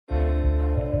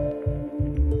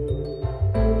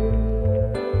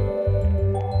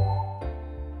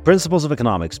Principles of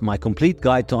Economics, my complete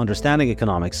guide to understanding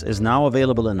economics, is now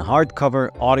available in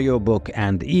hardcover, audiobook,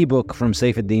 and ebook from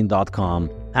saifedean.com,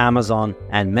 Amazon,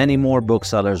 and many more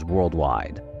booksellers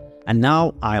worldwide. And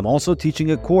now I am also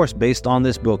teaching a course based on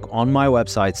this book on my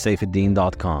website,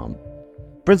 saifedean.com.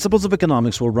 Principles of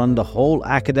Economics will run the whole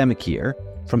academic year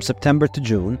from September to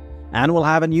June and will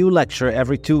have a new lecture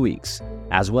every 2 weeks,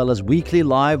 as well as weekly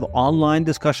live online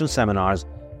discussion seminars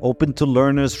open to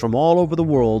learners from all over the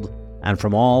world and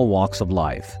from all walks of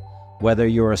life. Whether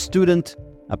you're a student,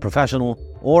 a professional,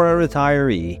 or a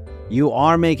retiree, you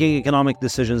are making economic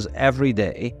decisions every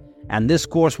day, and this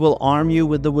course will arm you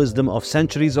with the wisdom of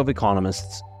centuries of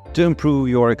economists to improve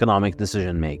your economic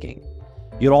decision-making.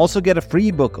 You'll also get a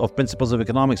free book of Principles of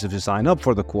Economics if you sign up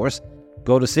for the course.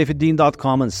 Go to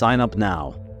saifedean.com and sign up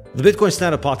now. The Bitcoin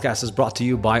Standard Podcast is brought to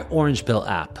you by Orange Pill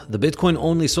app, the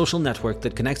Bitcoin-only social network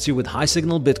that connects you with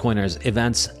high-signal Bitcoiners,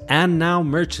 events, and now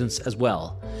merchants as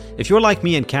well. If you're like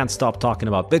me and can't stop talking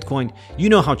about Bitcoin, you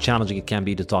know how challenging it can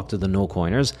be to talk to the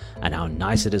no-coiners and how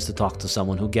nice it is to talk to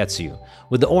someone who gets you.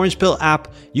 With the Orange Pill app,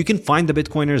 you can find the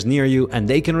Bitcoiners near you and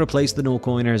they can replace the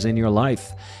no-coiners in your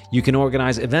life. You can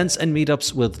organize events and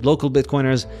meetups with local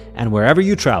Bitcoiners, and wherever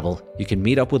you travel, you can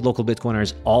meet up with local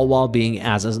Bitcoiners, all while being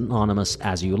as anonymous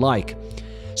as you like.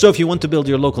 So if you want to build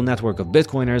your local network of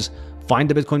Bitcoiners,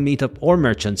 find a Bitcoin meetup or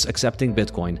merchants accepting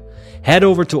Bitcoin, head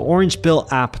over to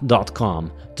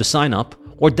orangepillapp.com to sign up,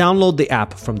 or download the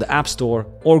app from the App Store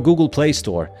or Google Play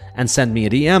Store and send me a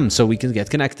DM so we can get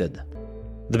connected.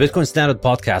 The Bitcoin Standard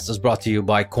Podcast is brought to you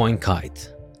by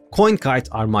CoinKite. CoinKite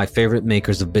are my favorite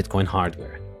makers of Bitcoin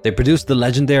hardware. They produce the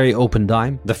legendary Open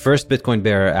Dime, the first Bitcoin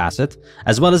bearer asset,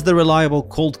 as well as the reliable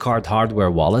Cold Card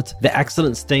hardware wallet, the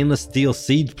excellent stainless steel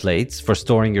seed plates for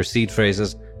storing your seed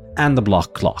phrases, and the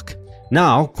block clock.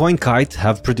 Now, CoinKite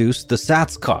have produced the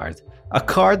Sats card, a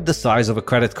card the size of a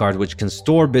credit card which can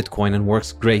store Bitcoin and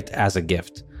works great as a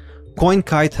gift.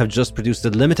 CoinKite have just produced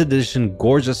a limited edition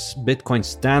gorgeous Bitcoin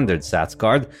Standard Sats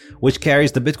card, which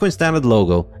carries the Bitcoin Standard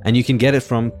logo, and you can get it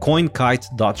from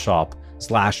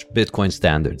coinkite.shop/Bitcoin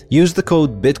Standard. Use the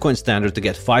code Bitcoin Standard to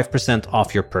get 5%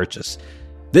 off your purchase.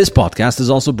 This podcast is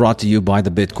also brought to you by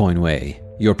the Bitcoin Way,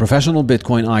 your professional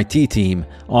Bitcoin IT team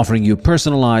offering you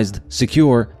personalized,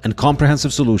 secure, and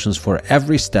comprehensive solutions for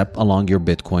every step along your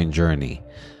Bitcoin journey.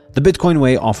 The Bitcoin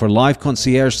Way offer live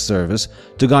concierge service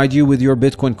to guide you with your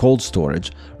Bitcoin cold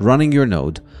storage, running your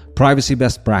node, privacy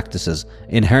best practices,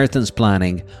 inheritance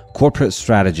planning, corporate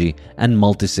strategy, and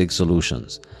multi-sig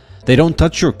solutions. They don't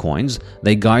touch your coins,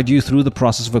 they guide you through the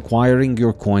process of acquiring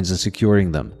your coins and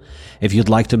securing them. If you'd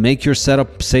like to make your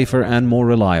setup safer and more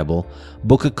reliable,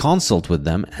 book a consult with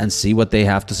them and see what they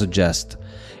have to suggest.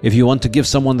 If you want to give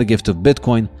someone the gift of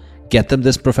Bitcoin, get them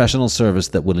this professional service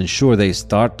that will ensure they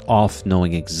start off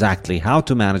knowing exactly how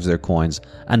to manage their coins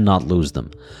and not lose them.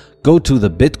 Go to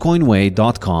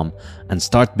thebitcoinway.com and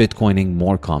start Bitcoining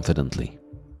more confidently.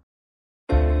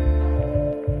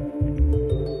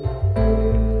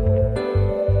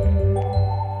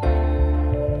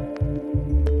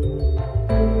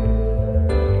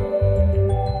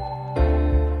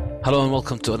 Hello and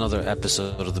welcome to another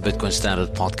episode of the Bitcoin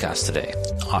Standard Podcast today.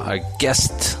 Our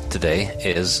guest today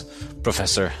is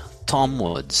Professor Tom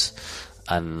Woods,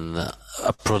 a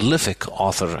prolific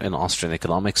author in Austrian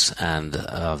economics and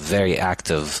a very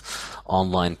active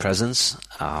online presence,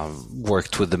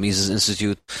 worked with the Mises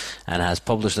Institute and has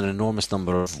published an enormous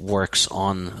number of works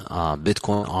on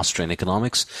Bitcoin Austrian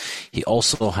economics. He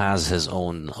also has his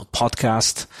own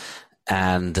podcast,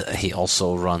 and he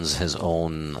also runs his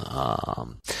own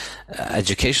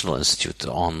educational institute,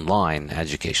 online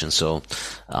education. So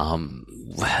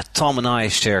Tom and I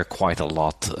share quite a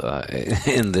lot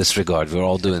in this regard. We're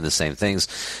all doing the same things.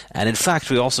 And in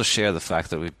fact, we also share the fact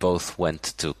that we both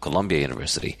went to Columbia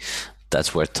University.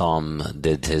 That's where Tom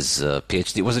did his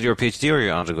PhD. Was it your PhD or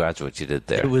your undergraduate you did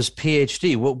there? It was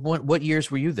PhD. What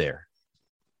years were you there?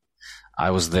 I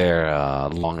was there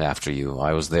long after you.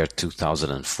 I was there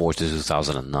 2004 to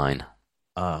 2009.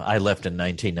 I left in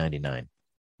 1999.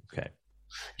 Okay.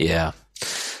 Yeah.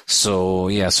 So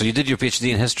you did your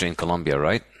PhD in history in Columbia,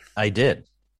 right? I did.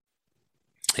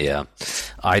 Yeah.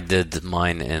 I did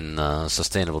mine in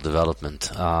sustainable development.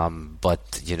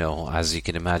 But, as you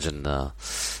can imagine,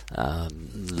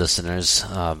 listeners,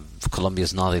 Columbia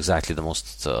is not exactly the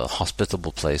most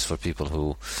hospitable place for people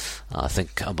who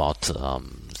think about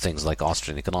things like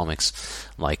Austrian economics,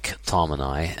 like Tom and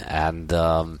I.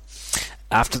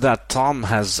 After that, Tom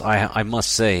has, I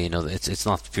must say, it's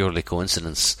not purely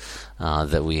coincidence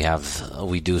that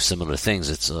we do similar things.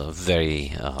 It's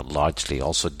very largely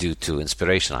also due to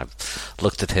inspiration. I've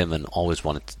looked at him and always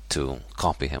wanted to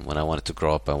copy him. When I wanted to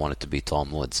grow up, I wanted to be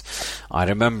Tom Woods. I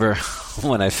remember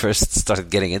when I first started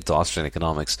getting into Austrian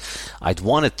economics, I'd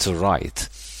wanted to write.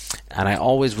 And I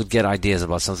always would get ideas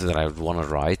about something that I would want to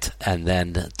write, and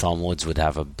then Tom Woods would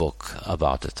have a book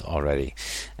about it already.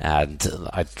 And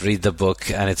I'd read the book,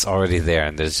 and it's already there,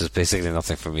 and there's just basically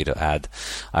nothing for me to add.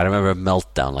 I remember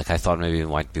Meltdown. Like, I thought maybe it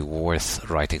might be worth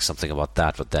writing something about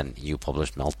that, but then you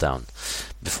published Meltdown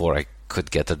before I could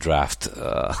get a draft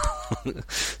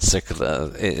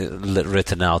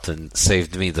written out and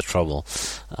saved me the trouble.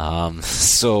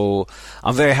 So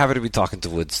I'm very happy to be talking to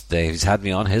Woods today. He's had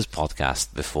me on his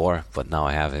podcast before, but now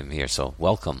I have him here. So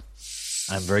welcome.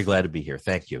 I'm very glad to be here.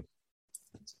 Thank you.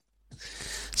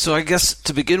 So I guess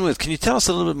to begin with, can you tell us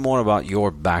a little bit more about your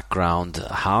background,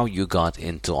 how you got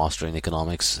into Austrian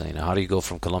economics? How do you go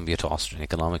from Columbia to Austrian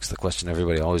economics? The question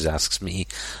everybody always asks me.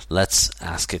 Let's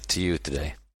ask it to you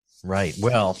today. Right.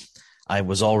 Well, I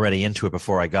was already into it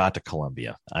before I got to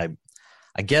Columbia. I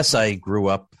guess I grew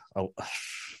up.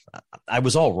 I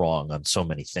was all wrong on so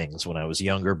many things when I was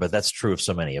younger, but that's true of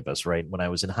so many of us, right? When I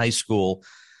was in high school,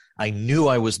 I knew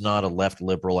I was not a left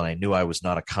liberal and I knew I was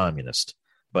not a communist.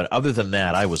 But other than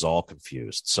that, I was all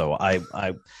confused. So I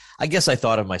guess I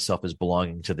thought of myself as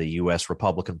belonging to the U.S.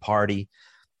 Republican Party.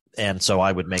 And so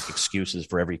I would make excuses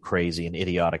for every crazy and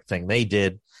idiotic thing they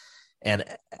did. And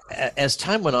as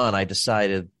time went on, I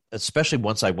decided, especially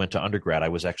once I went to undergrad, I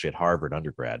was actually at Harvard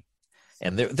undergrad,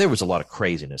 and there was a lot of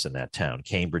craziness in that town,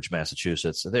 Cambridge,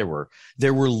 Massachusetts. There were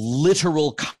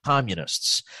literal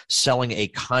communists selling a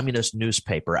communist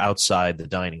newspaper outside the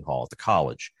dining hall at the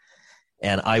college,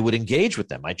 and I would engage with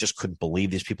them. I just couldn't believe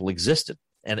these people existed,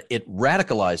 and it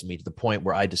radicalized me to the point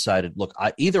where I decided, look,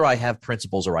 either I have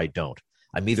principles or I don't.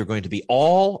 I'm either going to be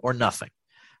all or nothing.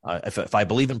 If I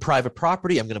believe in private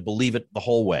property, I'm going to believe it the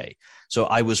whole way. So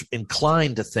I was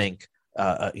inclined to think,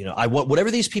 I want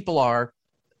whatever these people are,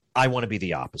 I want to be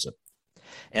the opposite.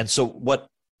 And so what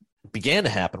began to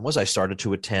happen was I started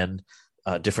to attend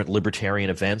different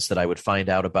libertarian events that I would find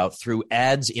out about through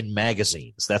ads in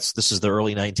magazines. This is the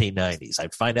early 1990s.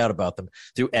 I'd find out about them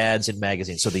through ads in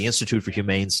magazines. So the Institute for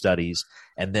Humane Studies,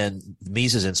 and then the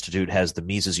Mises Institute has the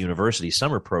Mises University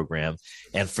summer program.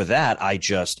 And for that,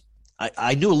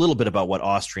 I knew a little bit about what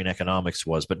Austrian economics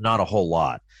was, but not a whole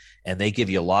lot. And they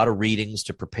give you a lot of readings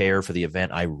to prepare for the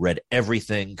event. I read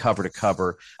everything cover to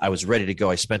cover. I was ready to go.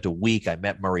 I spent a week. I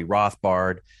met Murray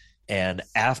Rothbard. And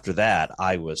after that,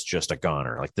 I was just a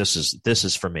goner. Like, this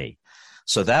is for me.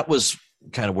 So that was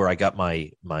kind of where I got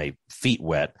my feet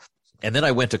wet. And then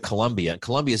I went to Columbia.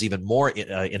 Columbia is even more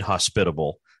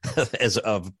inhospitable as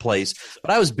a place. But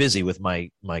I was busy with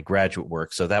my graduate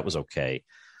work, so that was okay.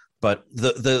 But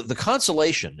the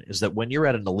consolation is that when you're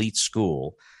at an elite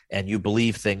school and you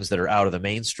believe things that are out of the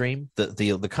mainstream,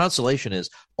 the consolation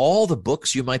is all the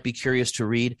books you might be curious to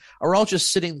read are all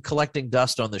just sitting collecting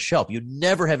dust on the shelf. You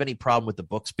never have any problem with the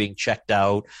books being checked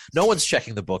out. No one's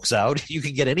checking the books out. You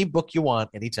can get any book you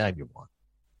want anytime you want.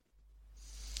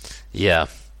 Yeah.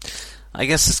 I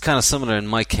guess it's kind of similar in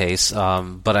my case,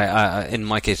 but in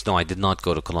my case, no, I did not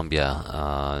go to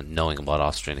Columbia knowing about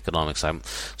Austrian economics.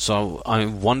 So I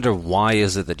wonder, why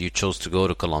is it that you chose to go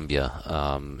to Columbia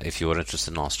if you were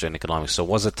interested in Austrian economics? So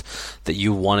was it that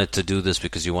you wanted to do this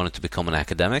because you wanted to become an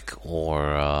academic,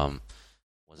 or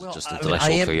was it just intellectual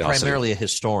curiosity? I am primarily a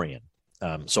historian.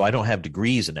 So I don't have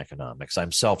degrees in economics.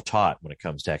 I'm self-taught when it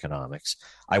comes to economics.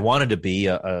 I wanted to be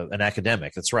an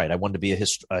academic. That's right. I wanted to be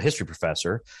a history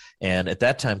professor. And at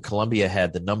that time, Columbia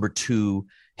had the number 2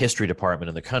 history department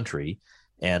in the country.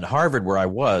 And Harvard, where I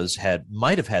was,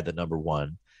 might have had the number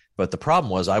 1. But the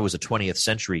problem was I was a 20th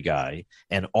century guy,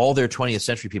 and all their 20th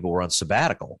century people were on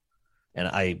sabbatical. And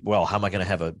how am I going to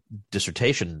have a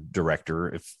dissertation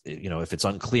director if it's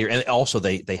unclear? And also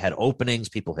they had openings,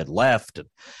 people had left, and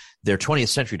their 20th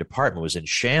century department was in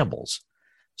shambles.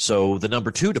 So the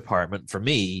number 2 department for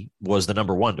me was the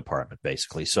number 1 department,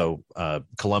 basically. So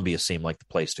Columbia seemed like the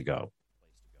place to go.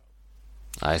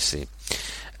 I see.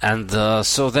 And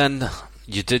so then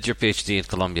you did your PhD at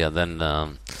Columbia. Then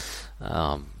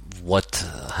what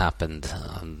happened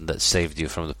that saved you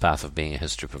from the path of being a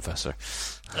history professor?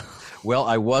 Well,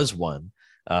 I was one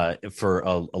for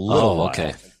a little while.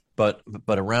 Okay. But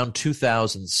around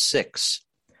 2006,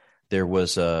 there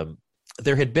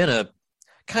had been a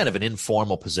kind of an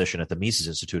informal position at the Mises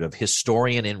Institute of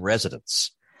historian in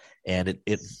residence, and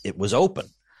it was open.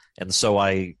 And so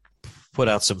I put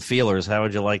out some feelers. How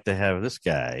would you like to have this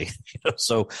guy?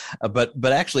 But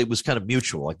actually it was kind of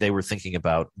mutual. Like they were thinking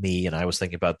about me and I was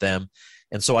thinking about them.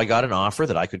 And so I got an offer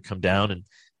that I could come down and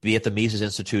be at the Mises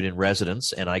Institute in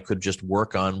residence, and I could just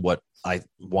work on what I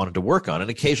wanted to work on.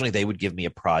 And occasionally they would give me a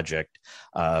project.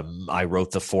 I wrote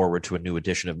the foreword to a new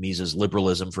edition of Mises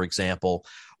Liberalism, for example,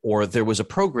 or there was a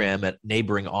program at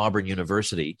neighboring Auburn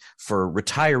University for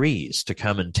retirees to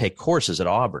come and take courses at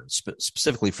Auburn,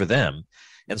 specifically for them.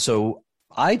 And so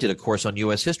I did a course on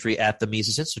U.S. history at the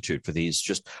Mises Institute for these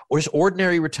just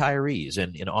ordinary retirees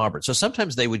in Auburn. So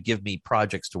sometimes they would give me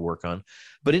projects to work on,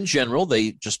 but in general,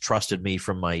 they just trusted me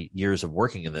from my years of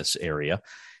working in this area.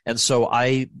 And so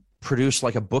I produced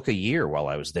like a book a year while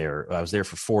I was there. I was there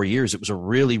for 4 years. It was a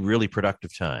really, really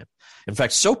productive time. In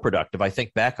fact, so productive, I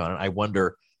think back on it, I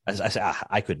wonder, I said,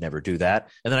 I could never do that.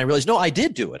 And then I realized, no, I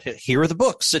did do it. Here are the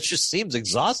books. It just seems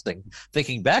exhausting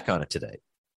thinking back on it today.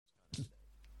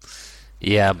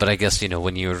 Yeah, but I guess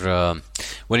when you're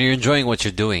enjoying what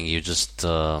you're doing, you just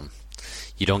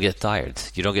you don't get tired.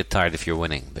 You don't get tired if you're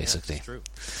winning. Basically, that's true.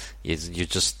 You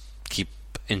just keep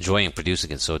enjoying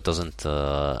producing it, so it doesn't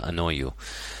annoy you.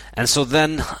 And so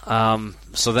then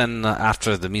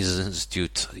after the Mises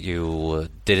Institute, you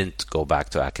didn't go back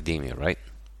to academia, right?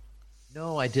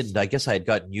 No, I didn't. I guess I had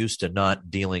gotten used to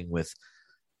not dealing with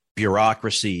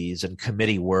bureaucracies and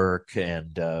committee work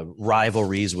and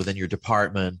rivalries within your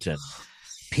department and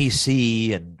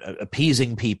PC and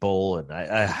appeasing people, and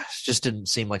I just didn't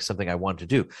seem like something I wanted to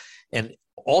do. And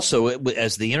also,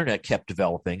 as the internet kept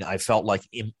developing, I felt like,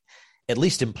 at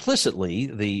least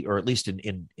implicitly, or at least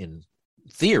in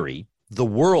theory, the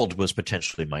world was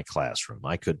potentially my classroom.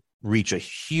 I could reach a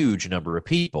huge number of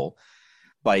people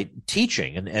by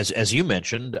teaching. And as you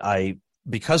mentioned,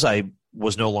 because I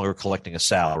was no longer collecting a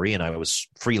salary and I was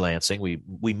freelancing,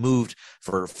 we moved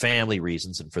for family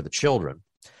reasons and for the children.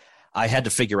 I had to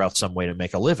figure out some way to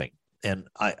make a living. And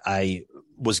I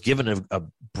was given a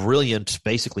brilliant,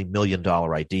 basically $1 million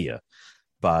idea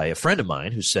by a friend of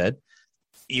mine who said,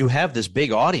 you have this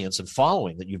big audience and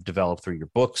following that you've developed through your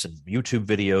books and YouTube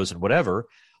videos and whatever.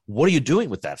 What are you doing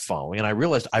with that following? And I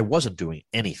realized I wasn't doing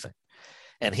anything.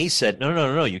 And he said,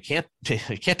 no, you can't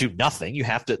do nothing. You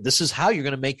have to, this is how you're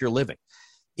going to make your living.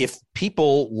 If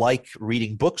people like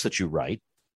reading books that you write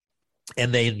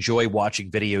and they enjoy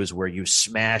watching videos where you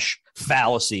smash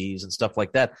fallacies and stuff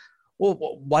like that, well,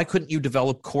 why couldn't you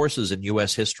develop courses in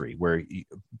U.S. history where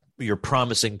you're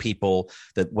promising people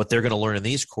that what they're going to learn in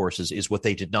these courses is what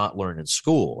they did not learn in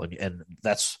school? And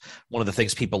that's one of the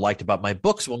things people liked about my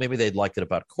books. Well, maybe they'd like it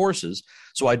about courses.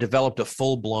 So I developed a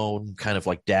full-blown kind of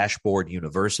like dashboard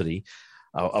university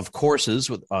of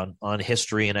courses on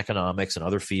history and economics and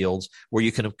other fields where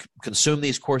you can consume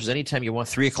these courses anytime you want,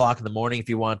 3 o'clock in the morning if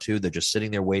you want to. They're just sitting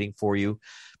there waiting for you.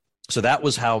 So that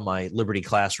was how my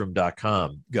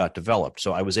libertyclassroom.com got developed.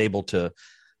 So I was able to,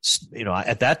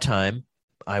 at that time,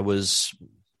 I was,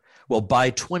 by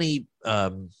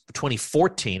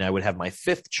 2014, I would have my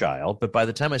 5th child. But by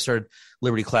the time I started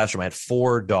Liberty Classroom, I had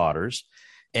 4 daughters.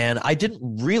 And I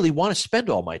didn't really want to spend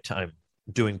all my time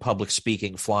doing public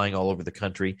speaking, flying all over the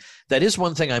country. That is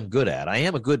one thing I'm good at. I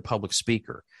am a good public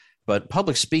speaker. But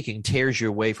public speaking tears you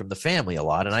away from the family a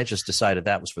lot. And I just decided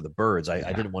that was for the birds.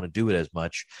 I didn't want to do it as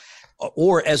much.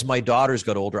 Or as my daughters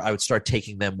got older, I would start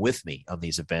taking them with me on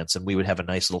these events, and we would have a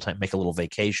nice little time, make a little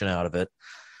vacation out of it.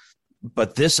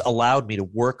 But this allowed me to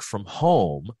work from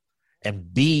home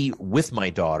and be with my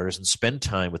daughters and spend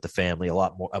time with the family a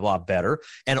lot better,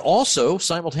 and also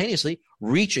simultaneously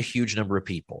reach a huge number of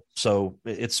people. So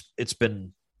it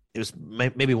was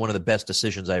maybe one of the best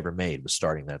decisions I ever made was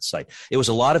starting that site. It was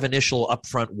a lot of initial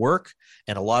upfront work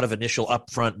and a lot of initial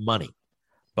upfront money.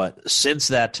 But since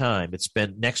that time,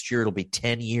 next year, it'll be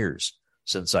 10 years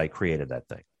since I created that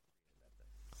thing.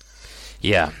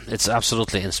 Yeah, it's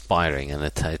absolutely inspiring, and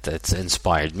it's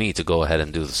inspired me to go ahead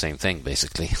and do the same thing,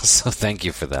 basically. So thank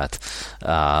you for that.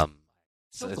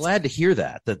 So glad to hear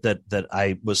that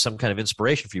I was some kind of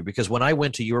inspiration for you, because when I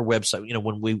went to your website,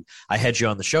 when I had you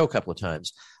on the show a couple of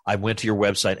times, I went to your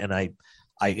website and I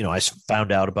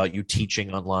found out about you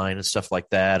teaching online and stuff like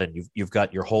that, and you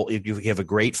have a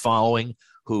great following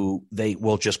who they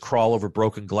will just crawl over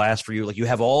broken glass for you. Like, you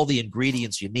have all the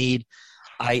ingredients you need.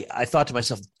 I thought to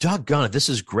myself, doggone it, this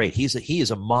is great. He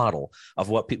is a model of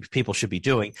what people should be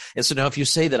doing. And so now if you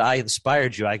say that I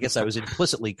inspired you, I guess I was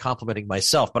implicitly complimenting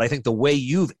myself. But I think the way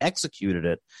you've executed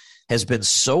it has been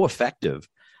so effective.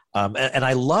 And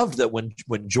I loved that when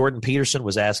Jordan Peterson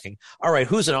was asking, all right,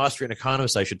 who's an Austrian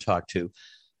economist I should talk to?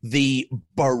 The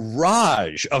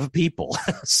barrage of people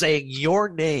saying your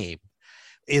name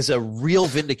is a real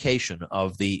vindication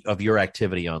of your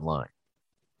activity online.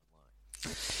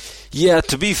 Yeah,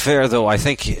 to be fair, though, I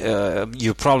think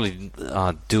you probably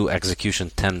do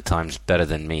execution 10 times better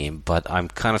than me, but I'm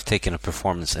kind of taking a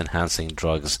performance-enhancing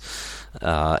drugs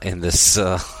in this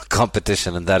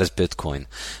competition, and that is Bitcoin.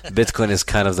 Bitcoin is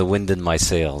kind of the wind in my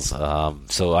sails.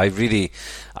 So I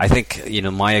think,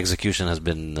 my execution has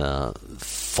been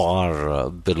far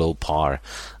below par.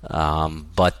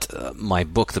 But my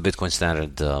book, The Bitcoin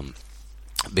Standard,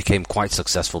 became quite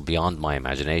successful beyond my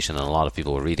imagination, and a lot of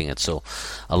people were reading it. So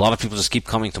a lot of people just keep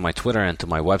coming to my Twitter and to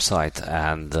my website,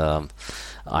 and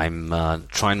I'm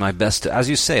trying my best to, as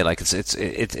you say, like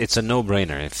it's a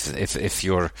no-brainer. If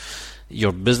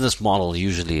your business model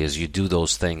usually is you do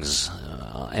those things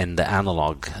in the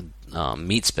analog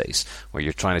meat space where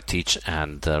you're trying to teach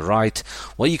and write,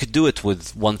 well, you could do it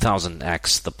with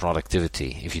 1000x the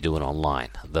productivity if you do it online.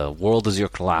 The world is your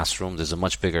classroom. There's a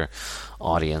much bigger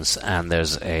audience, and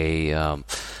there's a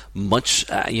much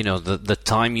the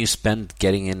time you spend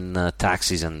getting in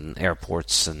taxis and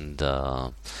airports and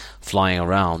flying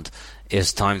around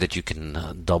is time that you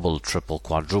can double, triple,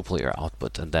 quadruple your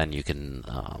output, and then you can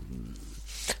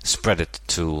spread it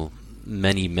to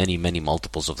many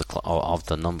multiples of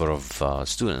the number of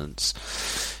students.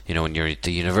 When you're at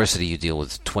the university, you deal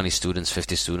with 20 students,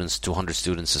 50 students, 200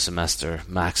 students a semester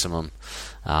maximum.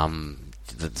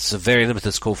 It's a very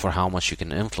limited scope for how much you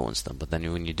can influence them. But then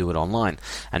when you do it online,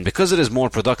 and because it is more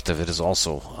productive, it is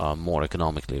also more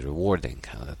economically rewarding.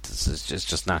 It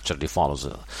just naturally follows,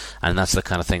 and that's the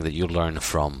kind of thing that you learn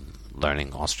from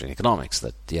learning Austrian economics.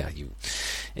 That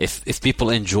if people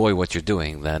enjoy what you're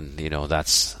doing, then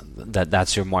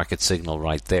that's your market signal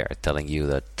right there, telling you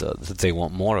that they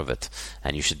want more of it,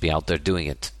 and you should be out there doing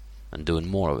it and doing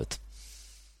more of it.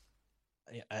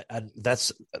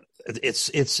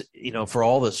 It's for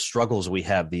all the struggles we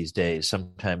have these days,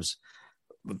 sometimes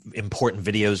important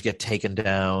videos get taken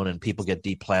down and people get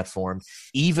deplatformed.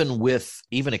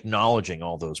 Even acknowledging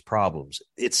all those problems,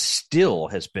 it still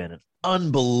has been an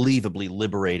unbelievably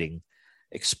liberating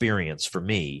experience for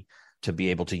me to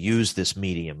be able to use this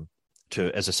medium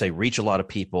to, as I say, reach a lot of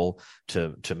people,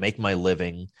 to make my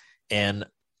living. And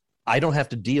I don't have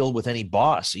to deal with any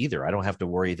boss either. I don't have to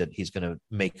worry that he's going to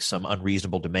make some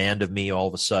unreasonable demand of me all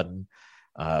of a sudden.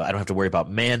 I don't have to worry about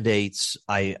mandates.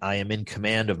 I am in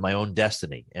command of my own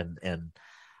destiny, and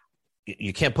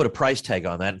you can't put a price tag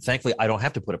on that. And thankfully, I don't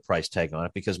have to put a price tag on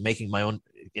it, because making my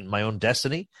own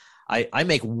destiny, I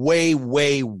make way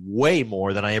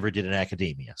more than I ever did in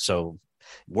academia. So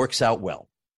it works out well.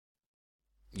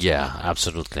 Yeah,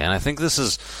 absolutely. And I think this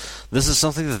is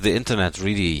something that the internet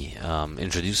really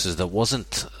introduces that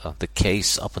wasn't the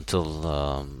case up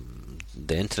until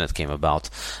the internet came about.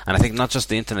 And I think not just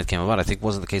the internet came about, I think it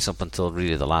wasn't the case up until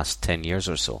really the last 10 years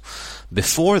or so.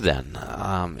 Before then,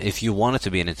 if you wanted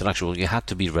to be an intellectual, you had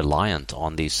to be reliant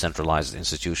on these centralized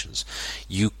institutions.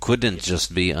 You couldn't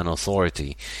just be an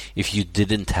authority if you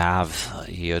didn't have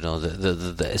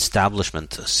the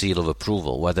establishment seal of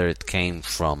approval, whether it came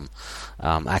from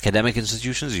academic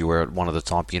institutions. You were at one of the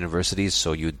top universities,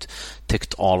 so you'd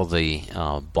ticked all of the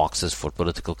boxes for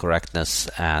political correctness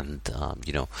and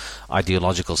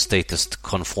ideological statist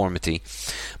conformity.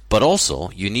 But also,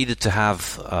 you needed to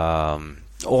have,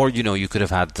 you could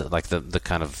have had like the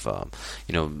kind of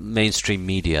mainstream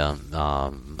media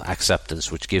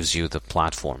acceptance, which gives you the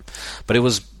platform. But it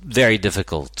was very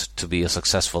difficult to be a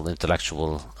successful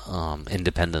intellectual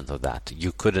independent of that.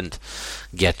 You couldn't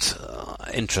get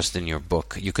interest in your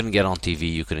book. You couldn't get on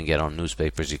TV. You couldn't get on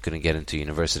newspapers. You couldn't get into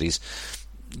universities.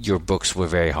 Your books were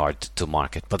very hard to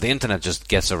market. But the internet just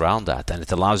gets around that, and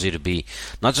it allows you to be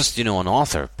not just an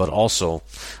author, but also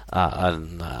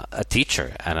a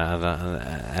teacher,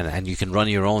 and you can run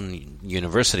your own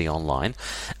university online.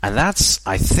 And that's,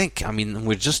 I think,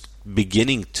 we're just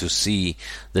beginning to see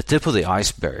the tip of the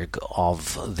iceberg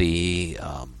of the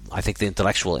the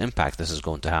intellectual impact this is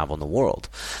going to have on the world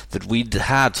that we'd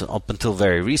had up until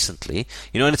very recently.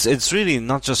 And it's really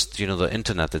not just the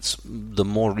internet. It's the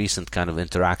more recent kind of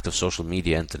interactive social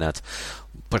media internet,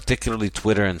 particularly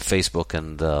Twitter and Facebook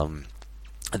and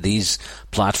these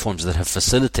platforms that have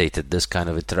facilitated this kind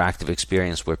of interactive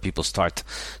experience where people start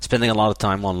spending a lot of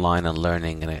time online and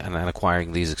learning and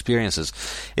acquiring these experiences.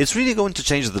 It's really going to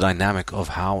change the dynamic of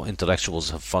how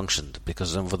intellectuals have functioned,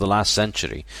 because for the last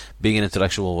century, being an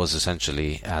intellectual was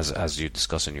essentially, as you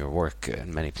discuss in your work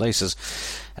in many places,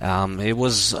 it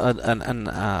was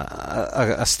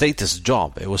a status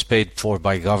job. It was paid for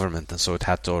by government, and so it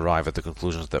had to arrive at the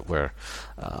conclusions that were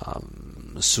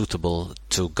suitable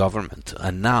to government.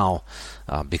 And And now,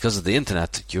 because of the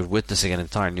internet, you're witnessing an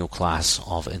entire new class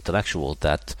of intellectual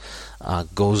that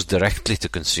goes directly to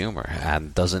consumer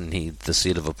and doesn't need the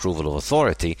seal of approval of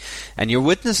authority. And you're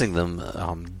witnessing them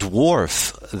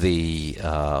dwarf the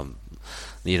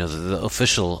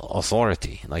official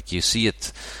authority. Like, you see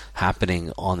it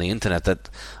happening on the internet that,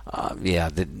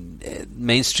 the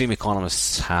mainstream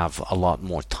economists have a lot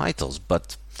more titles,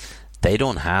 but they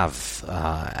don't have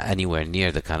anywhere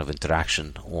near the kind of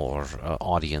interaction or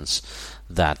audience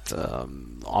that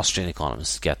Austrian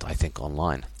economists get, I think,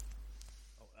 online.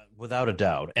 Without a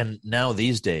doubt. And now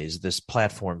these days, this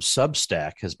platform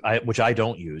Substack, which I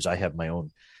don't use. I have my own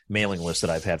mailing list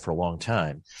that I've had for a long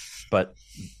time. But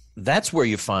that's where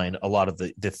you find a lot of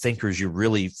the thinkers you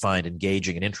really find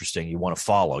engaging and interesting, you want to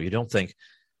follow. You don't think,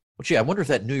 well, gee, I wonder if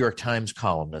that New York Times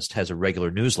columnist has a regular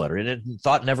newsletter. And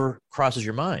thought never crosses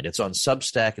your mind. It's on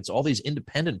Substack. It's all these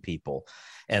independent people.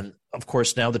 And, of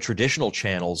course, now the traditional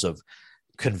channels of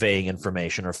conveying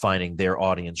information are finding their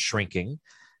audience shrinking.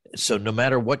 So no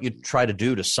matter what you try to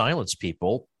do to silence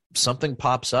people, something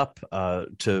pops up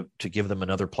to give them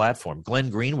another platform. Glenn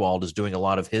Greenwald is doing a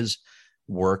lot of his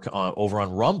work over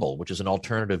on Rumble, which is an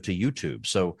alternative to YouTube.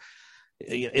 So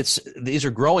these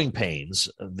are growing pains.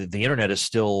 The internet is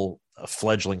still a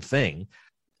fledgling thing.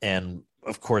 And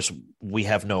of course, we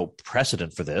have no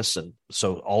precedent for this. And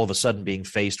so all of a sudden being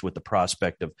faced with the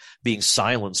prospect of being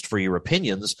silenced for your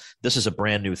opinions, this is a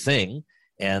brand new thing.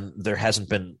 And there hasn't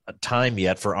been a time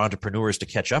yet for entrepreneurs to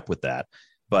catch up with that.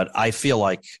 But I feel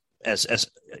like as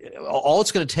all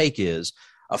it's going to take is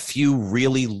a few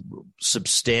really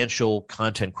substantial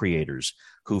content creators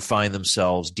who find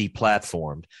themselves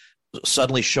deplatformed,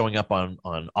 suddenly showing up on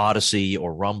Odyssey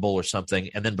or Rumble or something,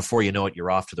 and then before you know it,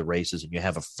 you're off to the races and you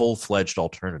have a full-fledged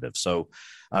alternative. So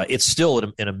it's still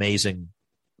an amazing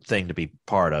thing to be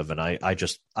part of, and I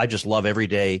just love every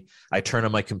day. I turn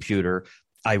on my computer,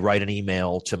 I write an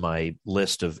email to my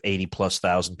list of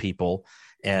 80,000+ people,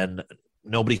 and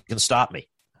nobody can stop me.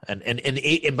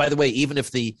 And by the way, even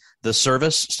if the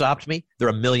service stopped me, there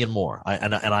are a million more.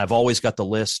 And I've always got the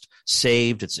list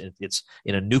saved. It's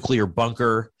in a nuclear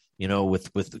bunker,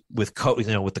 with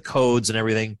the codes and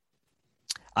everything.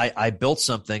 I built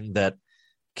something that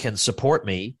can support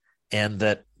me, and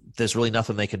that there's really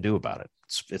nothing they can do about it.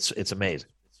 It's amazing.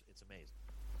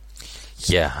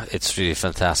 Yeah, it's really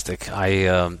fantastic.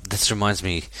 This reminds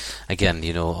me, again,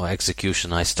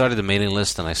 execution. I started a mailing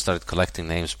list and I started collecting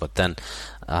names, but then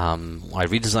I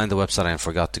redesigned the website and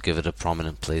forgot to give it a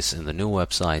prominent place in the new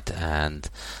website, and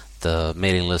the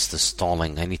mailing list is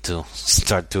stalling. I need to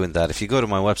start doing that. If you go to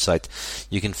my website,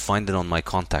 you can find it on my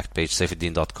contact page,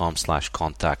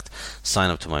 saifedean.com/contact. Sign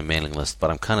up to my mailing list,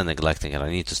 but I'm kind of neglecting it. I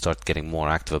need to start getting more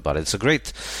active about it.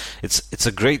 It's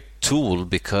a great tool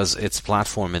because it's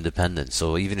platform independent.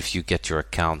 So even if you get your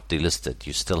account delisted,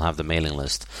 you still have the mailing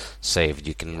list saved.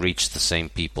 You can reach the same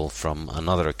people from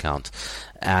another account,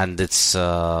 and it's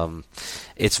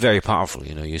very powerful.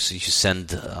 You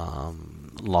send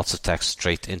lots of text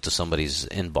straight into somebody's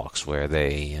inbox where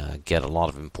they get a lot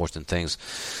of important things.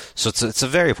 So it's a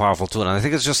very powerful tool, and I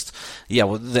think it's just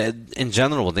in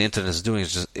general what the internet is doing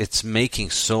is just it's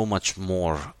making so much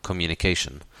more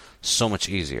communication so much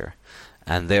easier,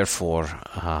 and therefore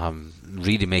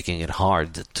really making it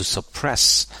hard to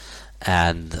suppress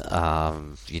and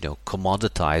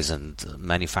commoditize and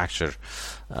manufacture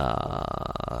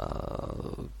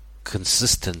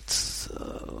consistent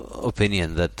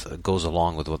opinion that goes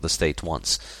along with what the state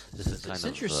wants.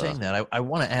 Since you're saying that, I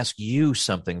want to ask you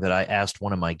something that I asked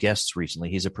one of my guests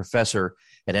recently. He's a professor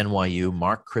at NYU,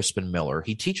 Mark Crispin Miller.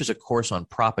 He teaches a course on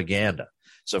propaganda.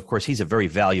 So, of course, he's a very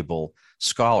valuable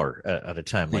scholar at a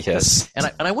time like this.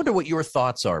 And I wonder what your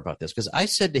thoughts are about this, because I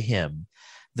said to him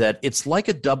that it's like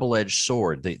a double-edged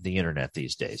sword, the internet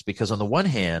these days, because on the one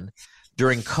hand,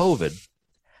 during COVID,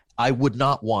 I would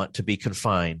not want to be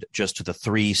confined just to the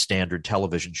 3 standard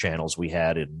television channels we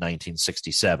had in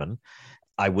 1967.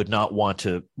 I would not want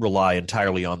to rely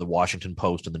entirely on the Washington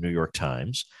Post and the New York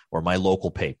Times or my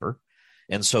local paper.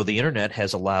 And so the internet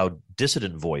has allowed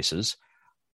dissident voices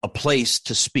a place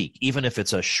to speak, even if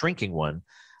it's a shrinking one.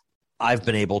 I've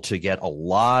been able to get a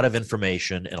lot of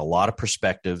information and a lot of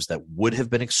perspectives that would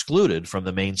have been excluded from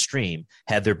the mainstream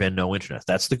had there been no internet.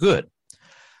 That's the good.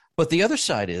 But the other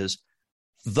side is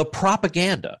the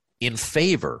propaganda in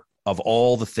favor of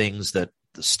all the things that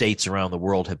the states around the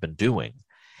world have been doing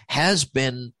has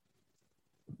been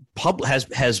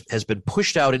been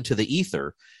pushed out into the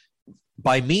ether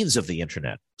by means of the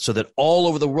internet, so that all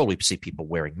over the world we see people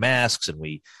wearing masks, and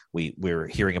we're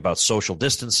hearing about social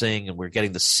distancing, and we're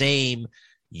getting the same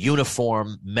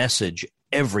uniform message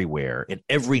everywhere in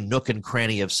every nook and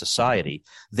cranny of society.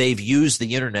 They've used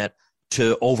the internet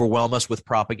to overwhelm us with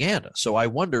propaganda. So I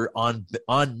wonder, on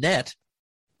net,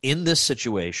 in this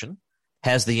situation,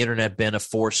 has the internet been a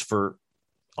force for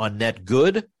on net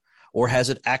good, or has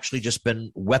it actually just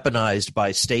been weaponized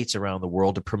by states around the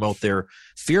world to promote their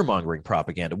fear-mongering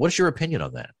propaganda? What's your opinion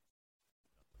on that?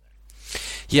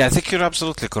 Yeah, I think you're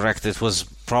absolutely correct. It was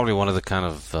probably one of the kind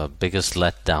of biggest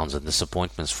letdowns and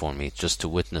disappointments for me, just to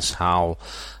witness how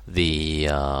the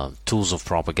tools of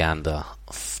propaganda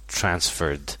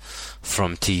transferred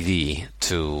from TV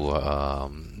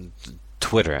to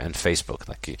Twitter and Facebook.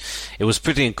 Like, it was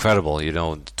pretty incredible.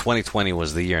 2020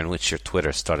 was the year in which your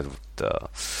Twitter started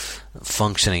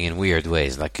functioning in weird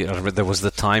ways. Like, there was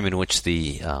the time in which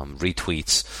the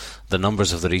retweets, the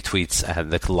numbers of the retweets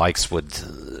and the likes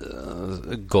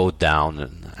would go down,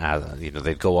 and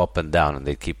they'd go up and down, and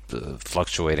they'd keep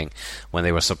fluctuating when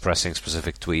they were suppressing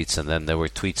specific tweets, and then there were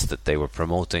tweets that they were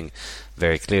promoting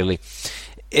very clearly.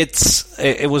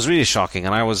 It was really shocking,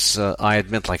 and I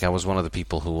admit, like, I was one of the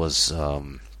people who was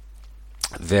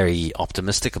very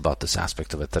optimistic about this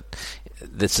aspect of it, that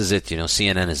this is it,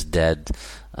 CNN is dead,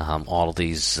 all of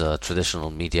these traditional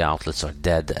media outlets are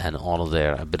dead, and all of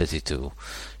their ability to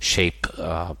shape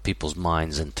people's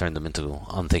minds and turn them into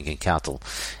unthinking cattle,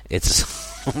 it's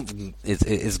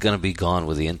going to be gone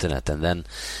with the internet. And then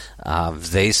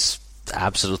they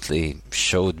absolutely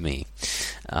showed me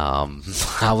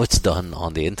how it's done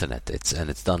on the internet.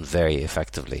 It's done very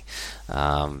effectively.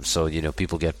 So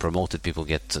people get promoted, people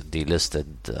get delisted,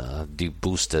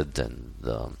 deboosted, and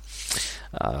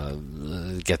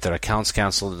get their accounts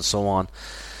cancelled and so on.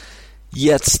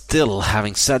 Yet still,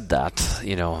 having said that,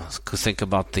 could think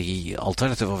about the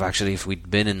alternative of actually, if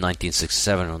we'd been in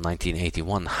 1967 or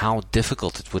 1981, how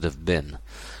difficult it would have been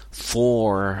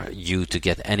for you to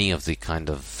get any of the kind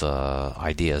of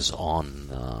ideas on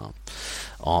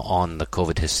the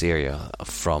COVID hysteria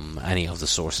from any of the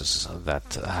sources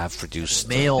that have produced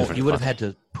mail. You would have had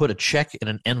to put a check in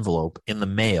an envelope in the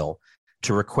mail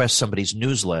to request somebody's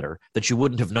newsletter that you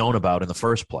wouldn't have known about in the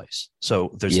first place. So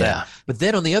there's that. But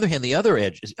then on the other hand, the other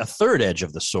edge, a third edge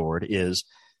of the sword, is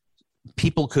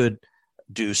people could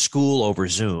do school over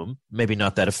Zoom, maybe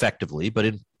not that effectively, but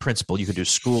in principle, you could do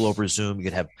school over Zoom. You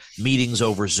could have meetings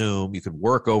over Zoom. You could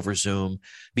work over Zoom.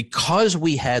 Because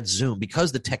we had Zoom,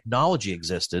 because the technology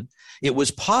existed, it was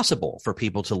possible for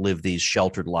people to live these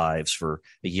sheltered lives for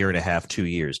a year and a half, 2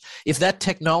 years. If that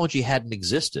technology hadn't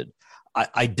existed,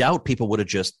 I doubt people would have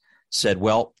just said,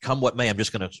 well, come what may, I'm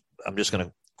just going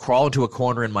to crawl into a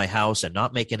corner in my house and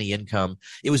not make any income.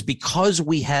 It was because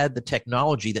we had the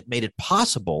technology that made it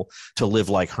possible to live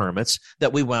like hermits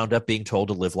that we wound up being told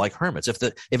to live like hermits. If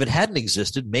it hadn't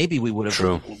existed, maybe we would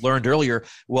have learned earlier,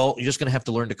 well, you're just going to have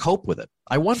to learn to cope with it.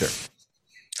 I wonder.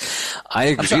 I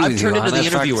agree I've with turned you. into the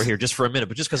interviewer here just for a minute,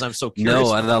 but just because I'm so curious.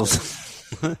 No, and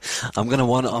I'm going to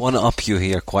want to up you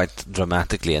here quite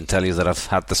dramatically and tell you that I've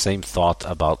had the same thought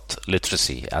about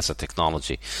literacy as a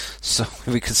technology. So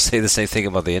we could say the same thing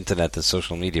about the internet and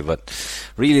social media, but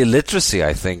really literacy,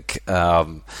 I think,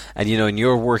 and in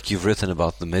your work you've written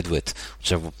about the midwit,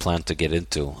 which I plan to get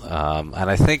into, and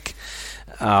I think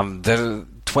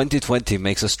 2020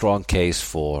 makes a strong case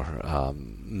for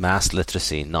mass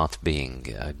literacy not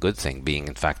being a good thing, being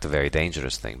in fact a very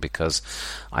dangerous thing, because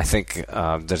I think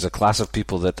there's a class of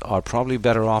people that are probably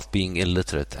better off being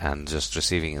illiterate and just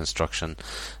receiving instruction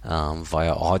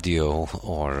via audio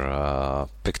or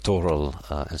pictorial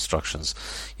instructions,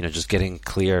 just getting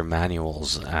clear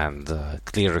manuals and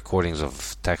clear recordings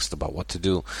of text about what to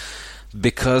do.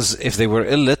 Because if they were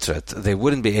illiterate, they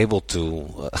wouldn't be able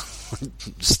to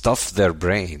stuff their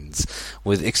brains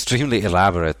with extremely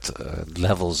elaborate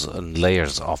levels and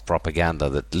layers of propaganda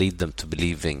that lead them to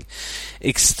believing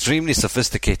extremely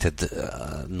sophisticated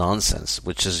nonsense,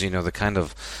 which is, the kind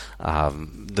of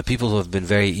the people who have been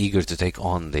very eager to take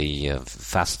on the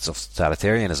facets of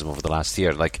totalitarianism over the last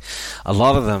year. Like, a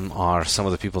lot of them are some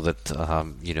of the people that,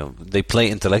 they play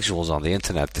intellectuals on the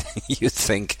internet. You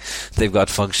think they've got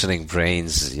functioning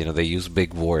brains, they use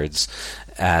big words,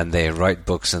 and they write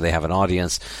books, and they have an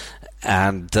audience,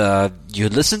 and you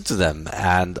listen to them,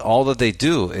 and all that they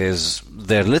do is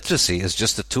their literacy is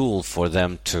just a tool for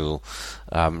them to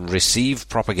receive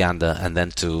propaganda and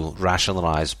then to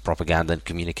rationalize propaganda and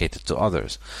communicate it to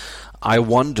others. I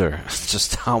wonder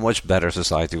just how much better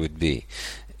society would be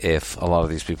if a lot of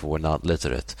these people were not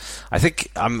literate. I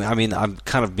think, I'm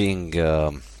kind of being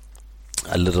a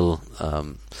little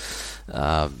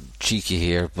cheeky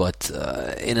here, but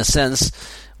in a sense,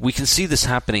 we can see this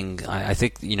happening, I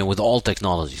think, with all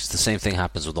technologies. The same thing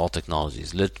happens with all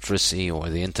technologies. Literacy or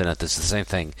the internet is the same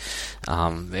thing.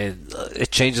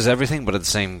 It changes everything, but at the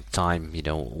same time,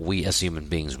 we as human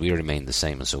beings, we remain the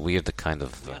same. And so we are the kind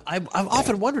of... I've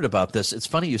often wondered about this. It's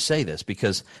funny you say this,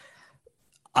 because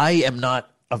I am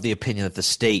not of the opinion that the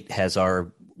state has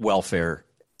our welfare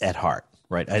at heart,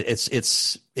 right? It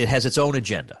has its own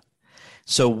agenda.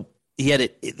 So yet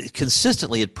it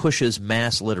consistently it pushes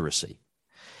mass literacy.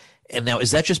 And now,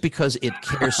 is that just because it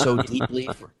cares so deeply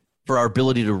for our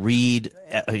ability to read,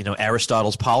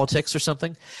 Aristotle's Politics or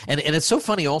something? And it's so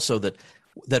funny also that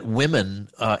women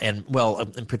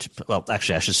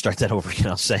actually I should start that over again.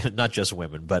 I'll say not just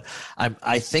women, but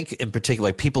I think in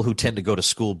particular people who tend to go to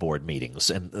school board meetings,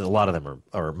 and a lot of them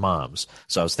are moms.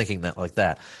 So I was thinking that like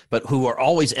that, but who are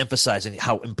always emphasizing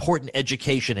how important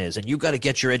education is, and you got to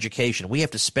get your education. We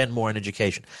have to spend more on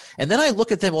education. And then I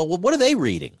look at them. Well, what are they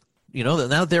reading?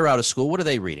 Now they're out of school. What are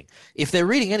they reading? If they're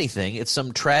reading anything, it's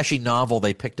some trashy novel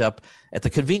they picked up at the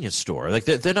convenience store. Like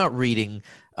they're not reading,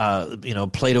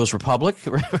 Plato's Republic,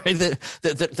 right?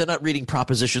 They're not reading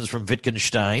propositions from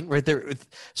Wittgenstein, right?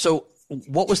 So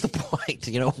what was the point?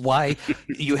 Why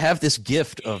you have this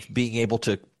gift of being able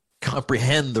to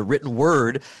comprehend the written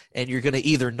word, and you're going to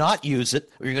either not use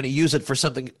it or you're going to use it for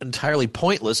something entirely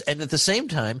pointless, and at the same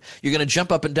time you're going to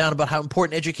jump up and down about how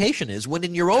important education is, when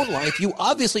in your own life you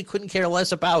obviously couldn't care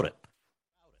less about it.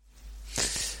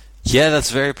 Yeah, that's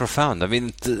very profound. I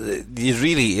mean,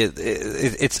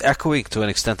 it's echoing to an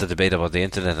extent the debate about the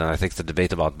internet, and I think the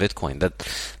debate about Bitcoin, that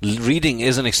reading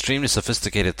is an extremely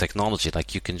sophisticated technology.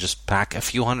 Like, you can just pack a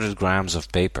few hundred grams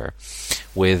of paper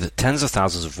with tens of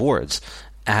thousands of words,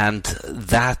 and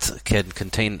that can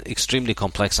contain extremely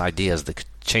complex ideas that could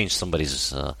change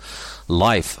somebody's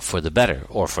life for the better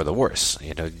or for the worse.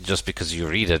 Just because you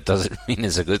read it doesn't mean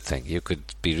it's a good thing. You could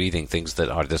be reading things that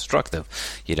are destructive.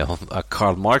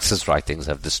 Karl Marx's writings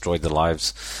have destroyed the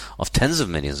lives of tens of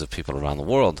millions of people around the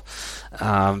world.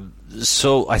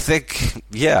 So I think,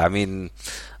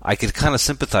 I could kind of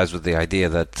sympathize with the idea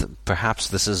that perhaps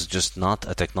this is just not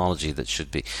a technology that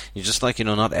should be. Just like,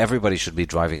 not everybody should be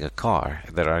driving a car.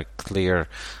 There are clear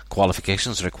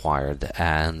qualifications required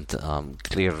and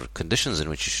clear conditions in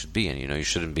which you should be in. You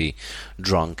shouldn't be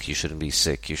drunk, you shouldn't be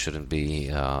sick, you shouldn't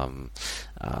be...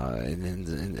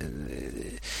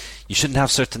 you shouldn't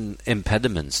have certain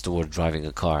impediments toward driving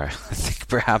a car. I think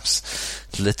perhaps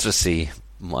literacy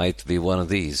might be one of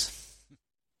these.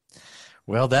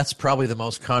 Well, that's probably the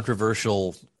most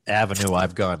controversial avenue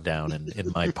I've gone down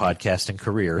in my podcasting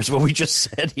career, is what we just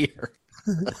said here.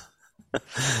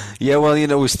 Yeah, well,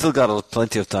 we still got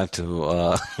plenty of time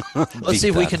to let's see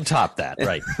if we can top that,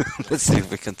 right? Let's see if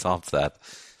we can top that.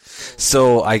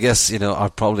 So I guess,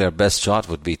 probably our best shot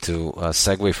would be to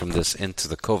segue from this into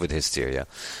the COVID hysteria,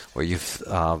 where you've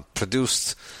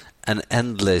produced an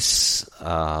endless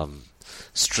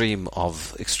stream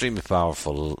of extremely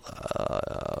powerful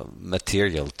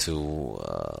material to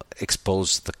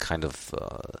expose the kind of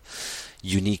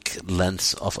unique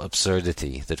lengths of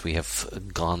absurdity that we have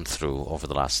gone through over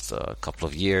the last couple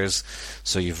of years.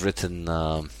 So you've written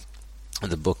the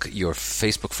book, Your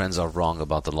Facebook Friends Are Wrong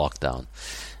About the Lockdown.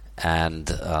 And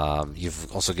you've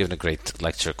also given a great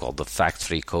lecture called The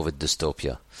Fact-Free COVID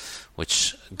Dystopia,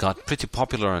 which got pretty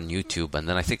popular on YouTube, and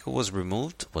then I think it was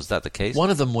removed. Was that the case?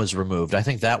 One of them was removed. I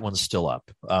think that one's still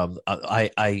up.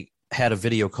 I had a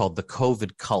video called The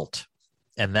COVID Cult,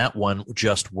 and that one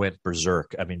just went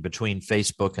berserk. I mean, between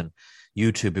Facebook and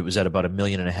YouTube, it was at about 1.5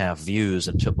 million views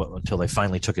until they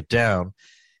finally took it down.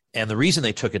 And the reason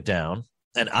they took it down,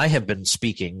 and I have been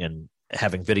speaking and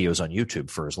having videos on YouTube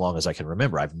for as long as I can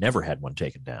remember. I've never had one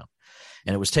taken down.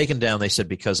 And it was taken down, they said,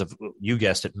 because of, you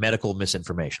guessed it, medical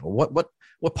misinformation. Well,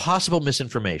 what possible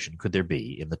misinformation could there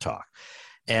be in the talk?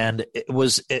 And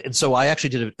so I actually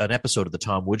did an episode of the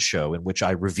Tom Woods Show in which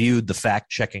I reviewed the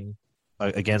fact-checking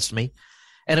against me.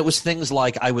 And it was things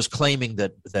like I was claiming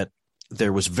that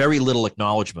there was very little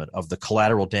acknowledgement of the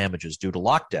collateral damages due to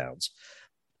lockdowns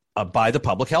by the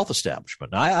public health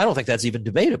establishment. Now, I don't think that's even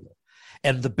debatable.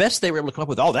 And the best they were able to come up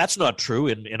with, that's not true.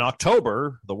 In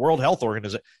October, the World Health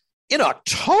Organization... In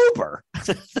October?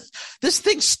 This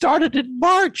thing started in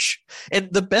March.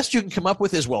 And the best you can come up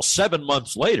with is, 7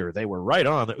 months later, they were right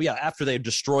on. Yeah, after they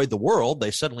destroyed the world,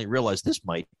 they suddenly realized this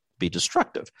might be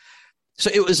destructive.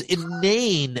 So it was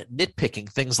inane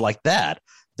nitpicking things like that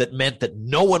meant that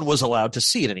no one was allowed to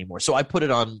see it anymore. So I put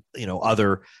it on,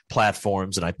 other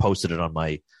platforms, and I posted it on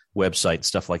my website and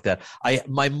stuff like that.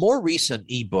 My more recent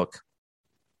ebook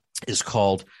is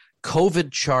called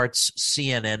COVID Charts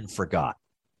CNN Forgot.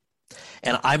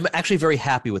 And I'm actually very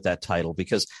happy with that title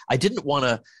because I didn't want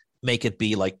to make it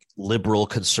be like liberal,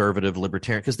 conservative,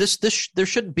 libertarian, because there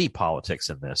shouldn't be politics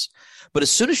in this. But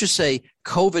as soon as you say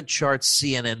COVID charts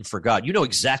CNN forgot, you know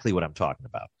exactly what I'm talking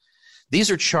about. These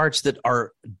are charts that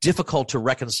are difficult to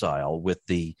reconcile with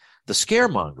the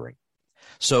scaremongering.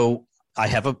 So I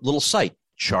have a little site,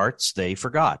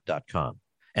 chartstheyforgot.com.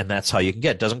 And that's how you can get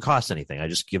it. It doesn't cost anything. I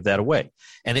just give that away.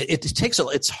 And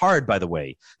it's hard, by the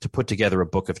way, to put together a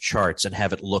book of charts and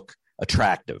have it look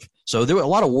attractive. So there were a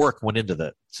lot of work went into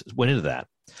that.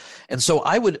 And so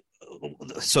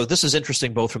this is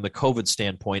interesting both from the COVID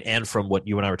standpoint and from what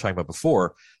you and I were talking about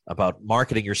before about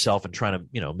marketing yourself and trying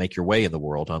to, make your way in the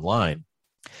world online.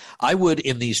 I would,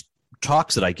 in these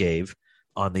talks that I gave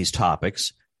on these